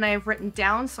line I have written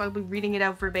down, so I'll be reading it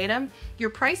out verbatim.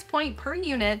 Your price point per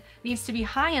unit needs to be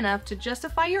high enough to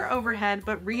justify your overhead,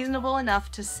 but reasonable enough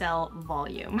to sell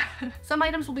volume. Some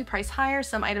items will be priced higher,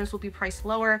 some items will be priced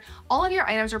lower. All of your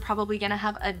items are probably gonna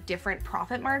have a different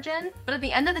profit margin, but at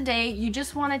the end of the day, you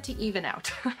just want it to even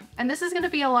out. And this is gonna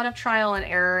be a lot of trial and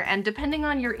error, and depending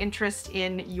on your interest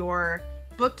in your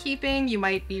bookkeeping, you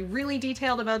might be really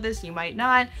detailed about this, you might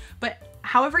not, but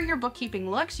however your bookkeeping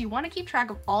looks, you want to keep track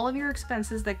of all of your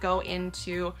expenses that go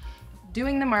into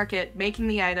doing the market, making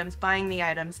the items, buying the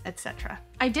items, etc.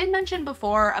 I did mention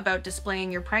before about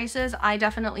displaying your prices. I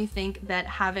definitely think that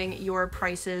having your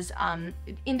prices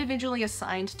individually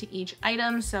assigned to each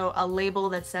item, so a label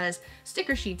that says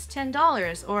sticker sheets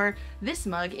 $10 or this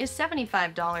mug is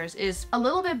 $75 is a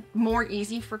little bit more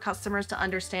easy for customers to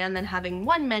understand than having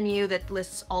one menu that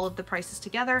lists all of the prices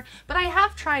together. But I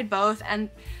have tried both and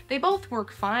they both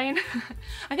work fine.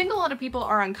 I think a lot of people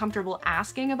are uncomfortable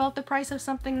asking about the price of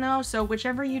something though, so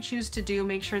whichever you choose to do,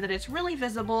 make sure that it's really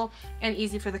visible and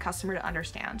easy for the customer to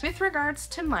understand. With regards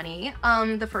to money,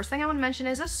 the first thing I want to mention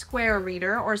is a Square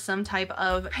reader or some type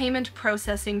of payment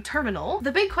processing terminal.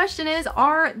 The big question is,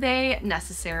 are they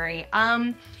necessary?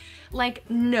 Like,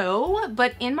 no,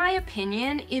 but in my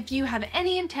opinion, if you have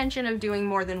any intention of doing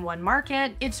more than one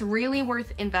market, it's really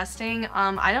worth investing.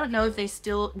 I don't know if they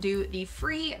still do the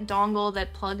free dongle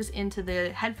that plugs into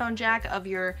the headphone jack of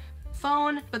your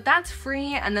phone, but that's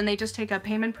free, and then they just take up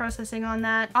payment processing on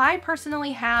that. I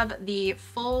personally have the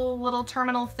full little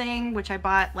terminal thing, which I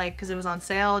bought like because it was on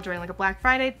sale during like a Black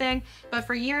Friday thing, but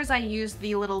for years I used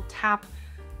the little tap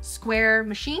Square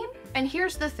machine. And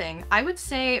here's the thing, I would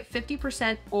say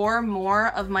 50% or more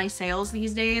of my sales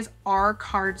these days are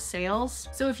card sales.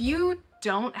 So if you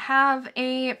don't have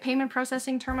a payment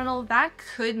processing terminal, that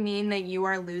could mean that you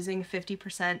are losing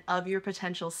 50% of your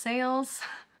potential sales.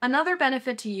 Another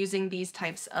benefit to using these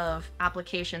types of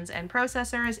applications and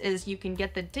processors is you can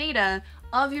get the data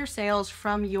of your sales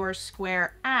from your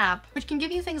Square app, which can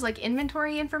give you things like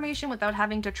inventory information without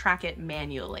having to track it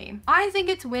manually. I think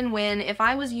it's win-win. If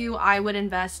I was you, I would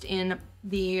invest in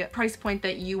the price point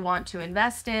that you want to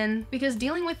invest in, because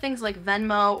dealing with things like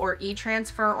Venmo or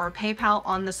e-transfer or PayPal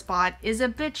on the spot is a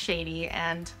bit shady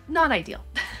and not ideal.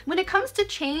 When it comes to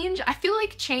change, I feel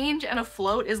like change and a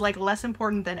float is like less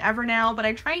important than ever now, but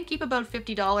I try and keep about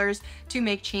 $50 to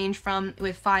make change from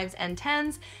with 5s and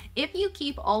 10s. If you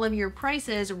keep all of your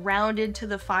prices rounded to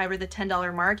the $5 or the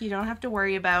 $10 mark, you don't have to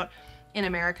worry about, in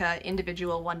America,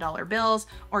 individual $1 bills,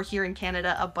 or here in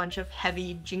Canada, a bunch of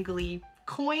heavy jingly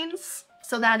coins.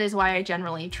 So that is why I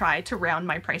generally try to round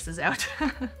my prices out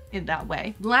in that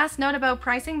way. Last note about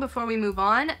pricing before we move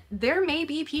on, there may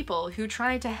be people who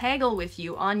try to haggle with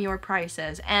you on your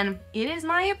prices, and it is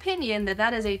my opinion that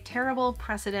that is a terrible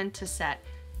precedent to set.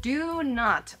 Do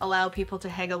not allow people to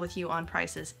haggle with you on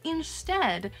prices.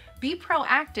 Instead, be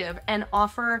proactive and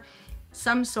offer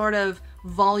some sort of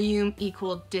volume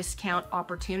equal discount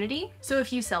opportunity. So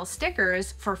if you sell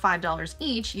stickers for $5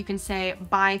 each, you can say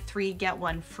buy 3 get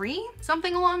 1 free,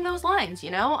 something along those lines,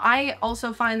 you know? I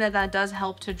also find that that does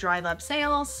help to drive up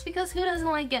sales, because who doesn't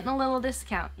like getting a little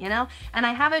discount, you know? And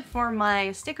I have it for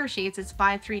my sticker sheets, it's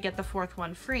buy 3 get the 4th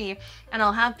one free, and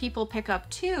I'll have people pick up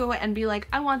 2 and be like,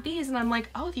 I want these, and I'm like,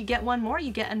 oh, if you get 1 more,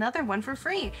 you get another one for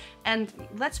free. And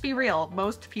let's be real,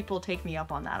 most people take me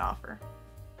up on that offer.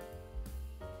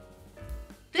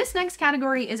 This next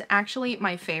category is actually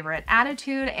my favorite,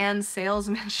 attitude and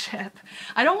salesmanship.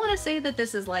 I don't want to say that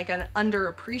this is like an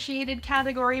underappreciated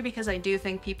category, because I do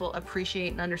think people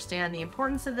appreciate and understand the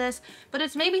importance of this, but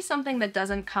it's maybe something that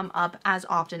doesn't come up as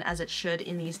often as it should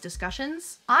in these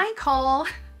discussions. I call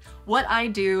what I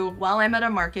do while I'm at a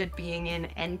market being in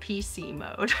NPC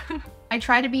mode. I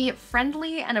try to be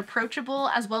friendly and approachable,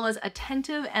 as well as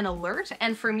attentive and alert,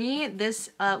 and for me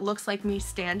this looks like me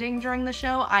standing during the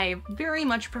show. I very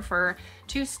much prefer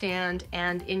to stand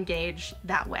and engage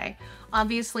that way.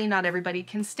 Obviously not everybody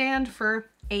can stand for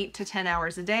 8 to 10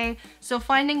 hours a day, so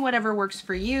finding whatever works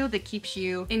for you that keeps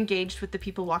you engaged with the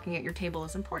people walking at your table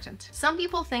is important. Some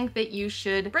people think that you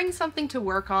should bring something to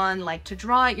work on, like to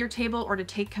draw at your table or to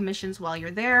take commissions while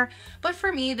you're there, but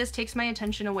for me this takes my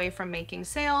attention away from making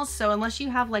sales. So unless you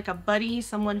have like a buddy,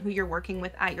 someone who you're working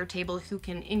with at your table who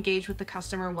can engage with the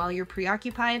customer while you're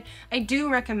preoccupied, I do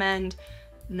recommend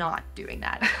not doing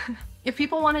that. If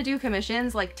people want to do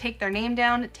commissions, like take their name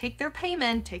down, take their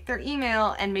payment, take their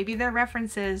email, and maybe their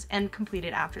references, and complete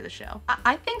it after the show.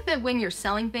 I think that when you're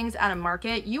selling things at a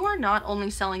market, you are not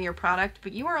only selling your product,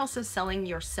 but you are also selling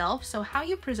yourself. So how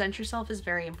you present yourself is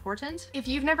very important. If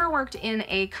you've never worked in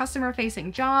a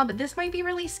customer-facing job, this might be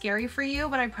really scary for you,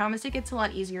 but I promise it gets a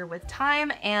lot easier with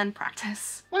time and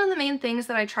practice. One of the main things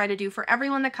that I try to do for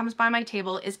everyone that comes by my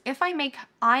table is if I make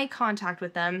eye contact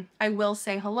with them, I will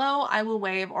say hello, I will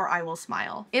wave, or I will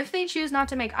smile. If they choose not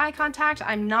to make eye contact,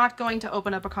 I'm not going to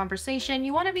open up a conversation.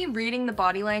 You want to be reading the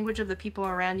body language of the people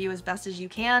around you as best as you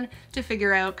can to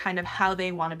figure out kind of how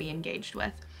they want to be engaged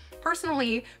with.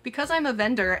 Personally, because I'm a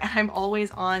vendor and I'm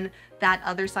always on that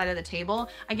other side of the table,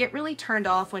 I get really turned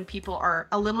off when people are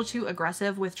a little too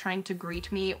aggressive with trying to greet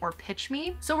me or pitch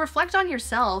me. So reflect on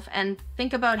yourself and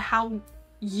think about how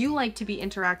you like to be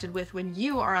interacted with when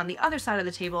you are on the other side of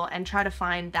the table, and try to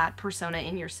find that persona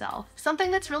in yourself.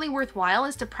 Something that's really worthwhile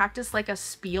is to practice like a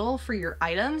spiel for your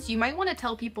items. You might want to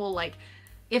tell people, like,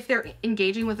 if they're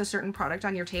engaging with a certain product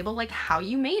on your table, like how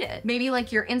you made it. Maybe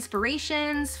like your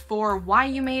inspirations for why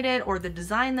you made it or the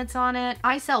design that's on it.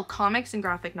 I sell comics and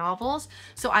graphic novels,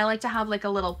 so I like to have like a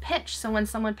little pitch. So when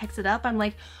someone picks it up, I'm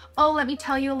like, oh, let me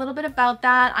tell you a little bit about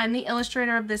that. I'm the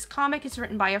illustrator of this comic. It's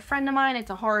written by a friend of mine. It's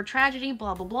a horror tragedy,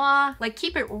 blah, blah, blah. Like,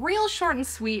 keep it real short and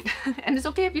sweet. And it's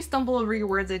okay if you stumble over your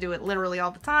words. I do it literally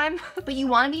all the time. But you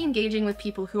want to be engaging with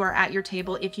people who are at your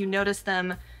table if you notice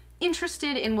them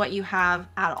interested in what you have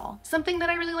at all. Something that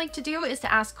I really like to do is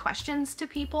to ask questions to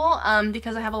people,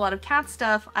 because I have a lot of cat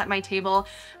stuff at my table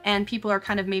and people are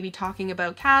kind of maybe talking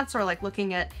about cats or like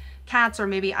looking at cats, or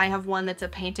maybe I have one that's a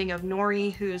painting of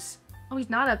Nori who's, oh, he's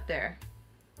not up there.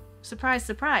 Surprise,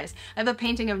 surprise. I have a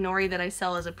painting of Nori that I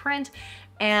sell as a print,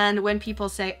 and when people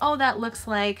say, oh, that looks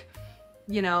like,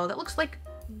 you know, that looks like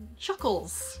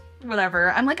Chuckles,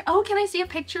 whatever, I'm like, oh, can I see a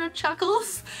picture of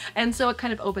Chuckles? And so it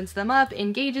kind of opens them up,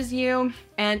 engages you,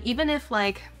 and even if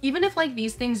like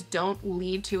these things don't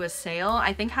lead to a sale,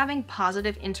 I think having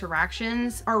positive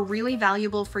interactions are really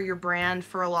valuable for your brand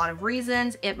for a lot of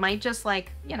reasons. It might just,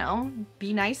 like, you know,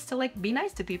 be nice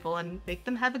to people and make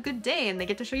them have a good day, and they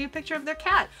get to show you a picture of their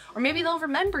cat, or maybe they'll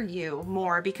remember you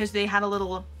more because they had a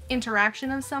little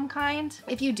interaction of some kind.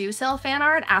 If you do sell fan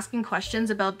art, asking questions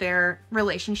about their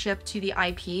relationship to the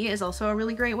IP is also a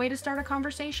really great way to start a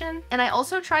conversation. And I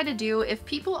also try to do, if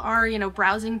people are, you know,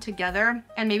 browsing together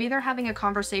and maybe they're having a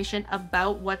conversation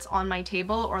about what's on my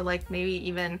table, or like maybe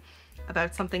even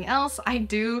about something else, I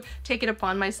do take it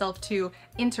upon myself to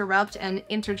interrupt and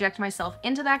interject myself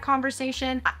into that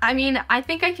conversation. I mean, I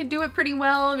think I can do it pretty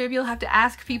well. Maybe you'll have to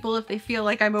ask people if they feel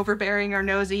like I'm overbearing or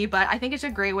nosy, but I think it's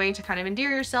a great way to kind of endear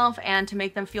yourself and to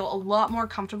make them feel a lot more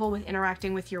comfortable with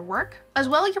interacting with your work. As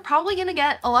well, you're probably gonna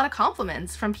get a lot of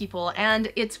compliments from people,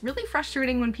 and it's really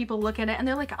frustrating when people look at it and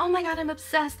they're like, oh my god, I'm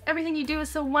obsessed, everything you do is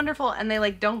so wonderful, and they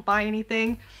like don't buy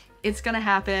anything. It's gonna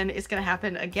happen. It's gonna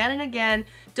happen again and again.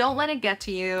 Don't let it get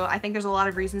to you. I think there's a lot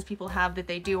of reasons people have that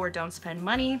they do or don't spend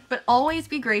money, but always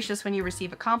be gracious when you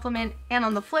receive a compliment. And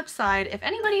on the flip side, if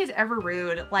anybody is ever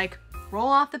rude, like, roll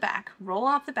off the back, roll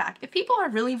off the back. If people are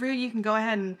really rude, you can go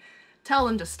ahead and tell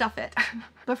them to stuff it.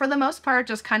 But for the most part,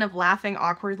 just kind of laughing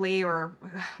awkwardly or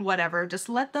whatever, just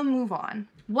let them move on.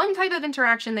 One type of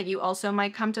interaction that you also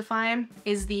might come to find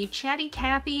is the chatty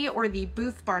Cathy or the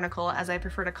booth barnacle, as I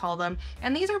prefer to call them.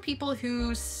 And these are people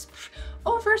who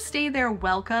overstay their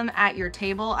welcome at your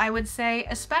table, I would say,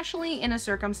 especially in a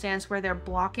circumstance where they're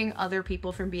blocking other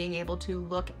people from being able to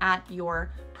look at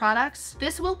your products.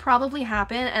 This will probably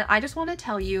happen, and I just want to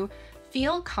tell you,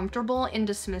 feel comfortable in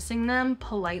dismissing them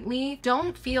politely.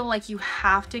 Don't feel like you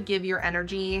have to give your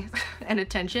energy and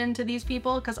attention to these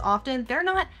people, because often they're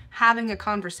not having a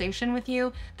conversation with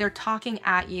you. They're talking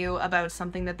at you about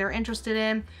something that they're interested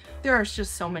in. There are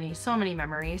just so many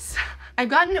memories. I've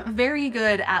gotten very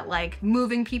good at like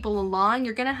moving people along.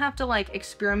 You're gonna have to like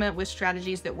experiment with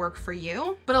strategies that work for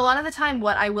you. But a lot of the time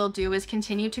what I will do is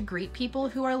continue to greet people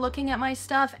who are looking at my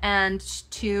stuff and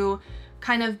to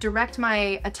kind of direct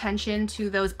my attention to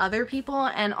those other people,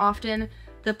 and often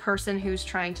the person who's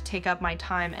trying to take up my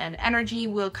time and energy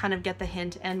will kind of get the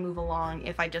hint and move along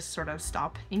if I just sort of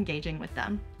stop engaging with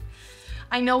them.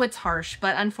 I know it's harsh,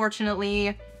 but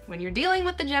unfortunately, when you're dealing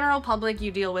with the general public, you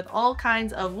deal with all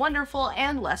kinds of wonderful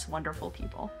and less wonderful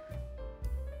people.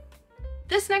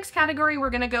 This next category we're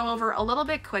gonna go over a little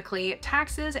bit quickly,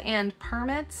 taxes and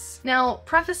permits. Now,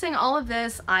 prefacing all of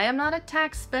this, I am not a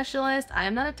tax specialist, I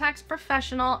am not a tax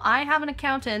professional, I have an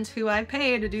accountant who I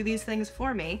pay to do these things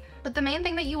for me. But the main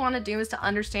thing that you wanna do is to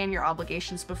understand your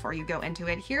obligations before you go into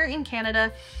it. Here in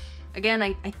Canada, again,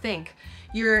 I think,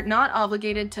 you're not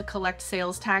obligated to collect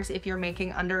sales tax if you're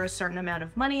making under a certain amount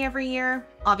of money every year.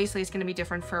 Obviously, it's going to be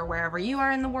different for wherever you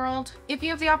are in the world. If you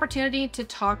have the opportunity to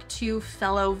talk to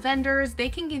fellow vendors, they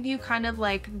can give you kind of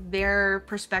like their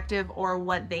perspective or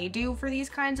what they do for these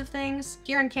kinds of things.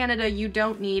 Here in Canada, you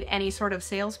don't need any sort of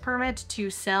sales permit to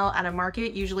sell at a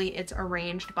market. Usually it's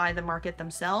arranged by the market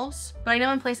themselves. But I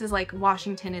know in places like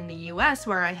Washington in the US,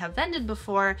 where I have vended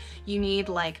before, you need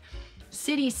like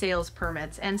city sales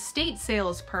permits and state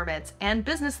sales permits and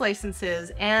business licenses,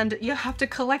 and you have to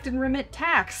collect and remit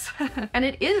tax. And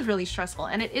it is really stressful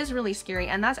and it is really scary,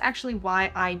 and that's actually why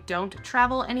I don't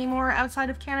travel anymore outside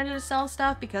of Canada to sell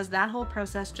stuff, because that whole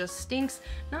process just stinks.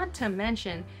 Not to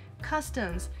mention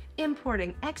customs,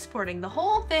 importing, exporting, the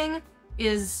whole thing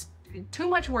is too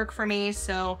much work for me,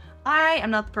 so I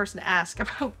am not the person to ask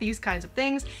about these kinds of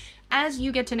things. As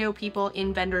you get to know people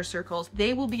in vendor circles,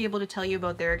 they will be able to tell you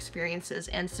about their experiences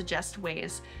and suggest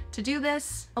ways to do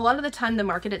this. A lot of the time, the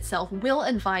market itself will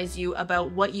advise you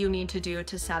about what you need to do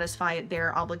to satisfy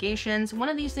their obligations. One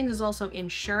of these things is also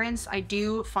insurance. I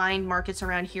do find markets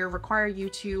around here require you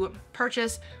to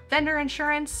purchase vendor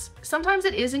insurance. Sometimes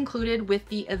it is included with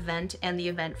the event and the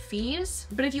event fees,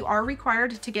 but if you are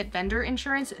required to get vendor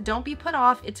insurance, don't be put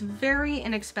off. It's very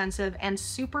inexpensive and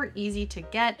super easy to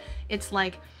get. It's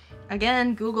like,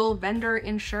 again, Google vendor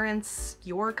insurance,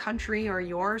 your country or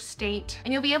your state,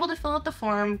 and you'll be able to fill out the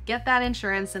form, get that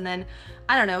insurance, and then,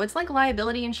 I don't know, it's like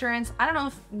liability insurance. I don't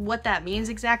know what that means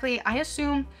exactly. I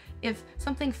assume if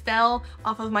something fell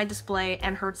off of my display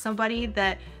and hurt somebody,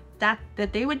 that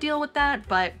they would deal with that,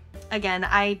 but again,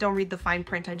 I don't read the fine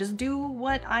print. I just do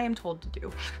what I am told to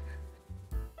do.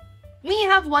 We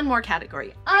have one more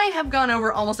category. I have gone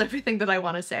over almost everything that I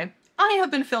want to say. I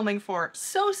have been filming for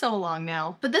so long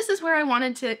now, but this is where I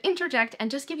wanted to interject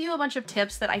and just give you a bunch of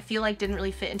tips that I feel like didn't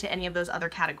really fit into any of those other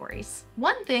categories.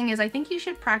 One thing is I think you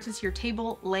should practice your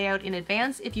table layout in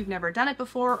advance if you've never done it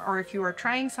before, or if you are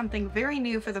trying something very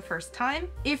new for the first time.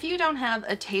 If you don't have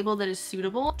a table that is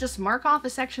suitable, just mark off a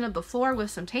section of the floor with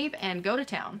some tape and go to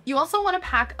town. You also want to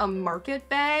pack a market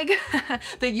bag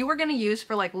that you are going to use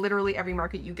for like literally every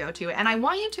market you go to, and I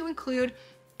want you to include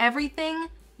everything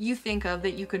you think of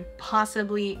that you could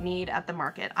possibly need at the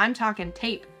market. I'm talking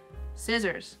tape,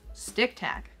 scissors, stick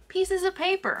tack, pieces of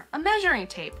paper, a measuring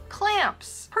tape,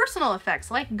 clamps, personal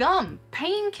effects like gum,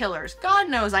 painkillers. God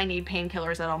knows I need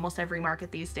painkillers at almost every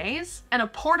market these days. And a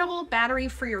portable battery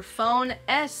for your phone,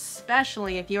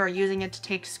 especially if you are using it to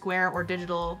take Square or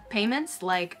digital payments.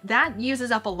 Like, that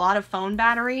uses up a lot of phone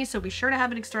battery, so be sure to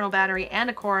have an external battery and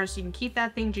a cord so you can keep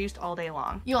that thing juiced all day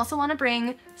long. You also want to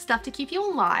bring stuff to keep you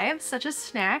alive, such as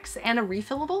snacks and a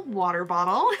refillable water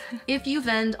bottle. If you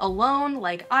vend alone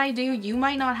like I do, you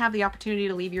might not have the opportunity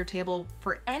to leave your table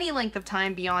for any length of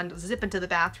time beyond zip into the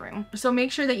bathroom. So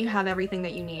make sure that you have everything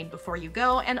that you need before you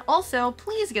go, and also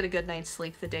please get a good night's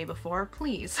sleep the day before,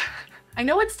 please. I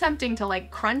know it's tempting to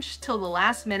like crunch till the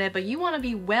last minute, but you want to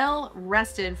be well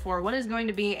rested for what is going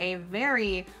to be a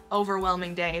very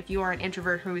overwhelming day if you are an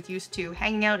introvert who is used to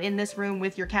hanging out in this room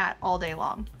with your cat all day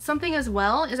long. Something as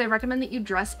well is I recommend that you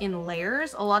dress in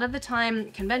layers. A lot of the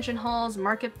time, convention halls,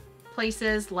 market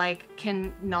places like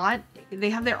they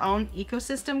have their own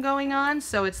ecosystem going on,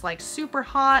 so it's like super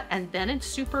hot and then it's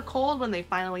super cold when they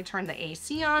finally turn the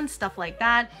AC on, stuff like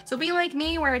that. So be like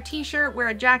me, wear a t-shirt, wear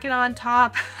a jacket on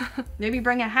top, maybe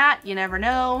bring a hat, you never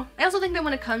know. I also think that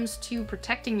when it comes to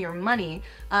protecting your money,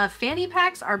 fanny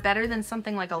packs are better than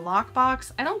something like a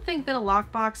lockbox. I don't think that a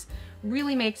lockbox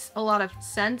really makes a lot of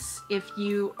sense if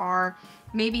you are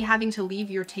maybe having to leave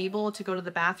your table to go to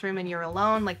the bathroom and you're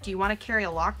alone. Like, do you want to carry a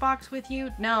lockbox with you?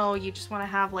 No, you just want to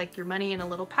have like your money in a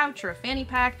little pouch or a fanny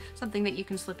pack, something that you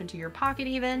can slip into your pocket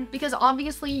even. Because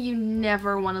obviously you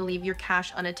never want to leave your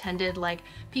cash unattended. Like,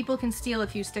 people can steal a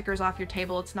few stickers off your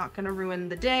table, it's not going to ruin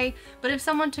the day. But if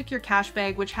someone took your cash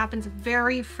bag, which happens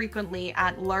very frequently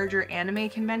at larger anime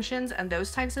conventions and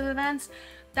those types of events,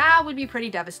 that would be pretty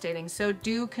devastating. So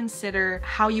do consider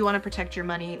how you want to protect your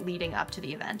money leading up to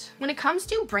the event. When it comes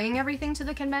to bringing everything to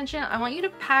the convention, I want you to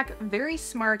pack very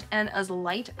smart and as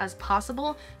light as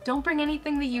possible. Don't bring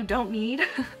anything that you don't need.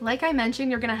 Like I mentioned,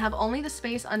 you're gonna have only the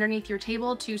space underneath your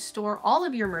table to store all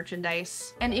of your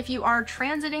merchandise. And if you are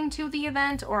transiting to the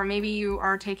event, or maybe you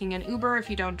are taking an Uber if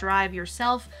you don't drive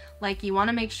yourself, like, you want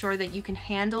to make sure that you can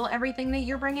handle everything that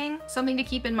you're bringing. Something to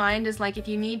keep in mind is, like, if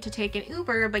you need to take an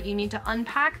Uber, but you need to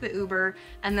unpack the Uber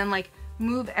and then like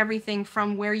move everything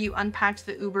from where you unpacked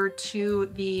the Uber to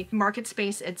the market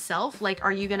space itself. Like,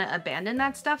 are you gonna abandon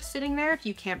that stuff sitting there if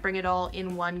you can't bring it all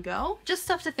in one go? Just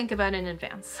stuff to think about in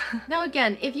advance. Now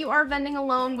again, if you are vending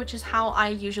alone, which is how I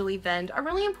usually vend, a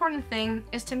really important thing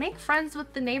is to make friends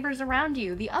with the neighbors around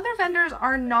you. The other vendors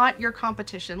are not your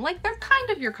competition. Like, they're kind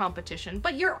of your competition,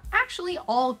 but you're actually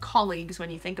all colleagues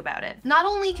when you think about it. Not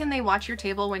only can they watch your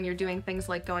table when you're doing things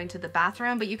like going to the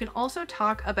bathroom, but you can also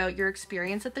talk about your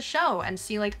experience at the show and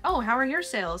see like, oh, how are your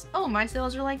sales? Oh, my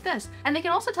sales are like this. And they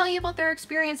can also tell you about their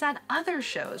experience at other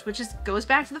shows, which goes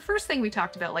back to the first thing we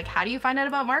talked about. Like, how do you find out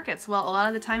about markets? Well, a lot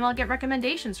of the time I'll get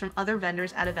recommendations from other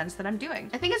vendors at events that I'm doing.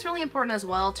 I think it's really important as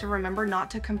well to remember not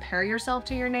to compare yourself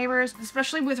to your neighbors,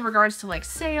 especially with regards to like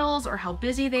sales or how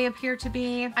busy they appear to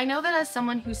be. I know that as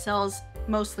someone who sells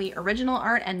mostly original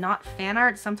art and not fan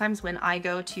art, sometimes when I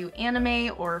go to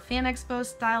anime or fan expo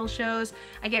style shows,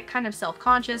 I get kind of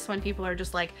self-conscious when people are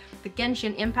just like, the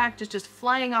Genshin Impact is just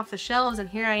flying off the shelves and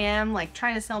here I am like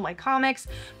trying to sell my comics.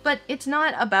 But it's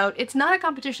not a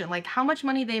competition. Like, how much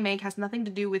money they make has nothing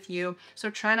to do with you, so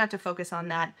try not to focus on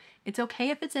that. It's okay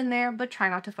if it's in there, but try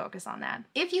not to focus on that.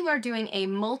 If you are doing a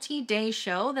multi-day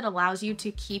show that allows you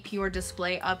to keep your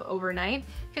display up overnight,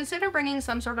 consider bringing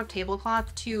some sort of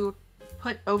tablecloth to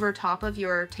put over top of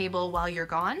your table while you're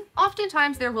gone.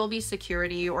 Oftentimes there will be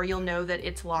security, or you'll know that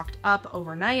it's locked up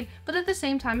overnight, but at the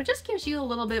same time it just gives you a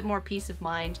little bit more peace of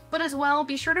mind. But as well,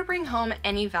 be sure to bring home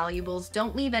any valuables.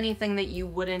 Don't leave anything that you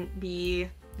wouldn't be,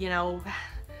 you know,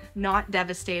 not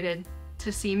devastated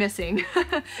to see missing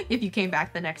if you came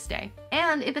back the next day.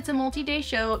 And if it's a multi-day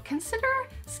show, consider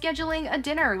scheduling a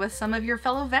dinner with some of your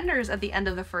fellow vendors at the end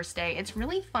of the first day. It's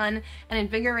really fun and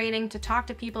invigorating to talk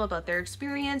to people about their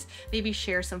experience, maybe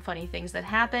share some funny things that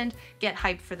happened, get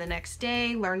hyped for the next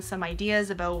day, learn some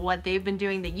ideas about what they've been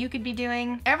doing that you could be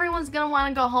doing. Everyone's gonna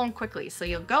want to go home quickly, so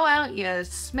you'll go out, you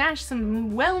smash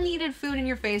some well-needed food in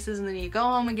your faces, and then you go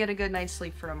home and get a good night's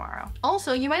sleep for tomorrow.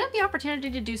 Also, you might have the opportunity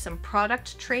to do some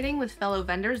product trading with fellow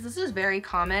vendors. This is very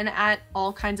common at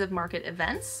all kinds of market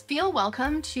events. Feel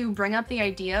welcome to bring up the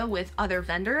idea with other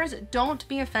vendors. Don't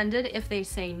be offended if they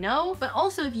say no, but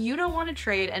also if you don't want to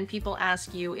trade and people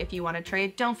ask you if you want to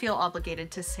trade, don't feel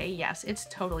obligated to say yes. It's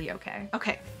totally okay.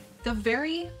 Okay, the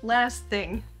very last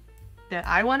thing that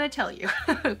I want to tell you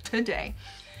today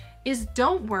is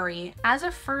don't worry as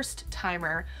a first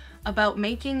timer about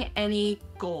making any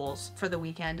goals for the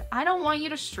weekend. I don't want you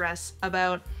to stress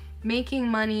about making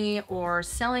money or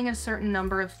selling a certain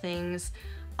number of things.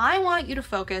 I want you to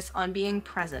focus on being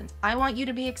present. I want you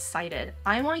to be excited.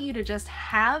 I want you to just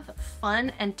have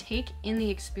fun and take in the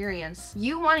experience.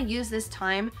 You want to use this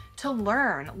time to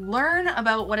learn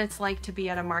about what it's like to be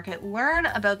at a market, learn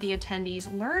about the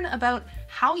attendees, learn about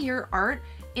how your art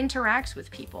interacts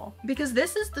with people. Because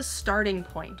this is the starting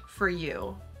point for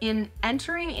you in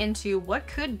entering into what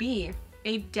could be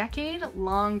a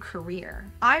decade-long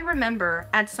career. I remember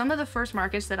at some of the first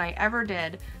markets that I ever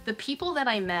did, the people that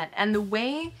I met and the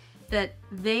way that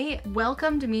they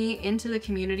welcomed me into the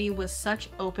community with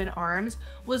such open arms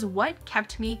was what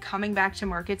kept me coming back to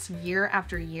markets year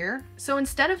after year. So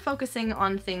instead of focusing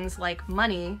on things like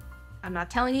money, I'm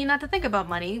not telling you not to think about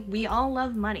money, we all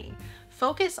love money.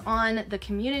 Focus on the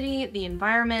community, the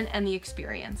environment, and the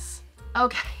experience.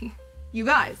 Okay, you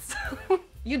guys.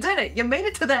 You did it! You made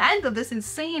it to the end of this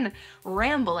insane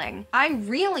rambling. I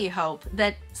really hope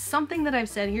that something that I've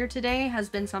said here today has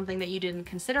been something that you didn't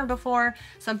consider before,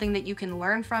 something that you can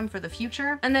learn from for the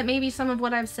future, and that maybe some of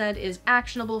what I've said is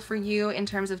actionable for you in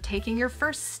terms of taking your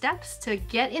first steps to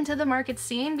get into the market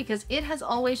scene, because it has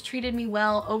always treated me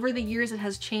well. Over the years, it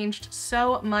has changed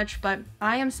so much, but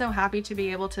I am so happy to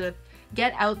be able to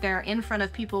get out there in front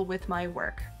of people with my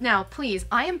work. Now, please,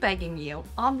 I am begging you.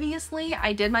 Obviously,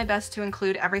 I did my best to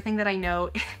include everything that I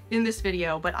know in this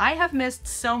video, but I have missed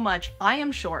so much, I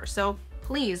am sure. So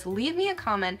please leave me a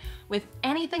comment with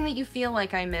anything that you feel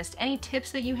like I missed, any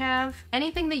tips that you have,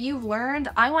 anything that you've learned.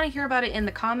 I want to hear about it in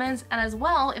the comments, and as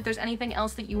well, if there's anything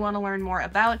else that you want to learn more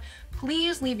about,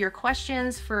 please leave your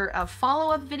questions for a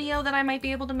follow-up video that I might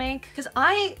be able to make, because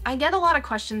I get a lot of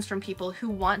questions from people who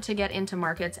want to get into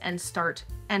markets and start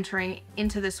entering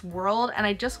into this world, and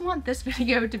I just want this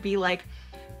video to be like,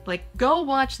 go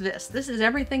watch this. This is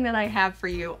everything that I have for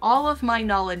you. All of my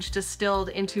knowledge distilled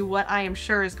into what I am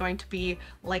sure is going to be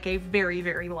like a very,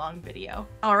 very long video.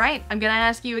 All right, I'm gonna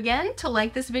ask you again to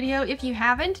like this video if you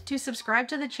haven't, to subscribe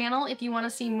to the channel if you want to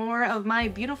see more of my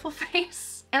beautiful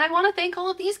face. And I want to thank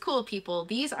all of these cool people.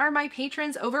 These are my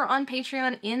patrons over on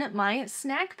Patreon in my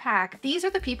snack pack. These are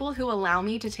the people who allow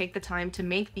me to take the time to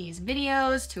make these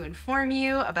videos, to inform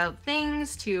you about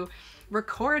things, to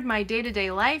record my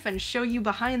day-to-day life and show you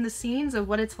behind the scenes of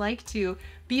what it's like to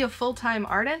be a full-time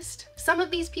artist. Some of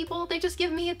these people, they just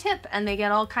give me a tip and they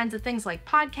get all kinds of things like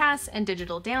podcasts and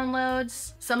digital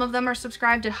downloads. Some of them are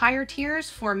subscribed to higher tiers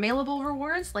for mailable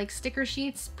rewards like sticker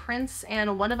sheets, prints,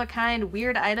 and one-of-a-kind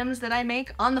weird items that I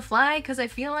make on the fly because I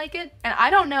feel like it. And I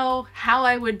don't know how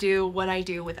I would do what I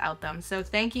do without them. So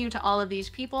thank you to all of these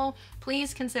people.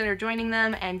 Please consider joining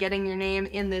them and getting your name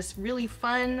in this really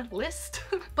fun list.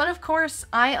 But of course,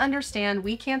 I understand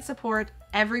we can't support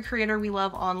every creator we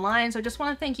love online, so I just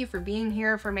want to thank you for being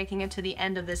here, for making it to the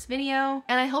end of this video,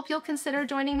 and I hope you'll consider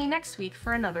joining me next week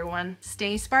for another one.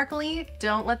 Stay sparkly,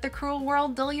 don't let the cruel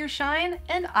world dull your shine,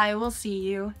 and I will see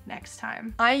you next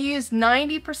time. I used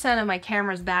 90% of my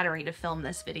camera's battery to film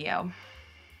this video.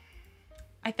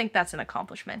 I think that's an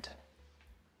accomplishment.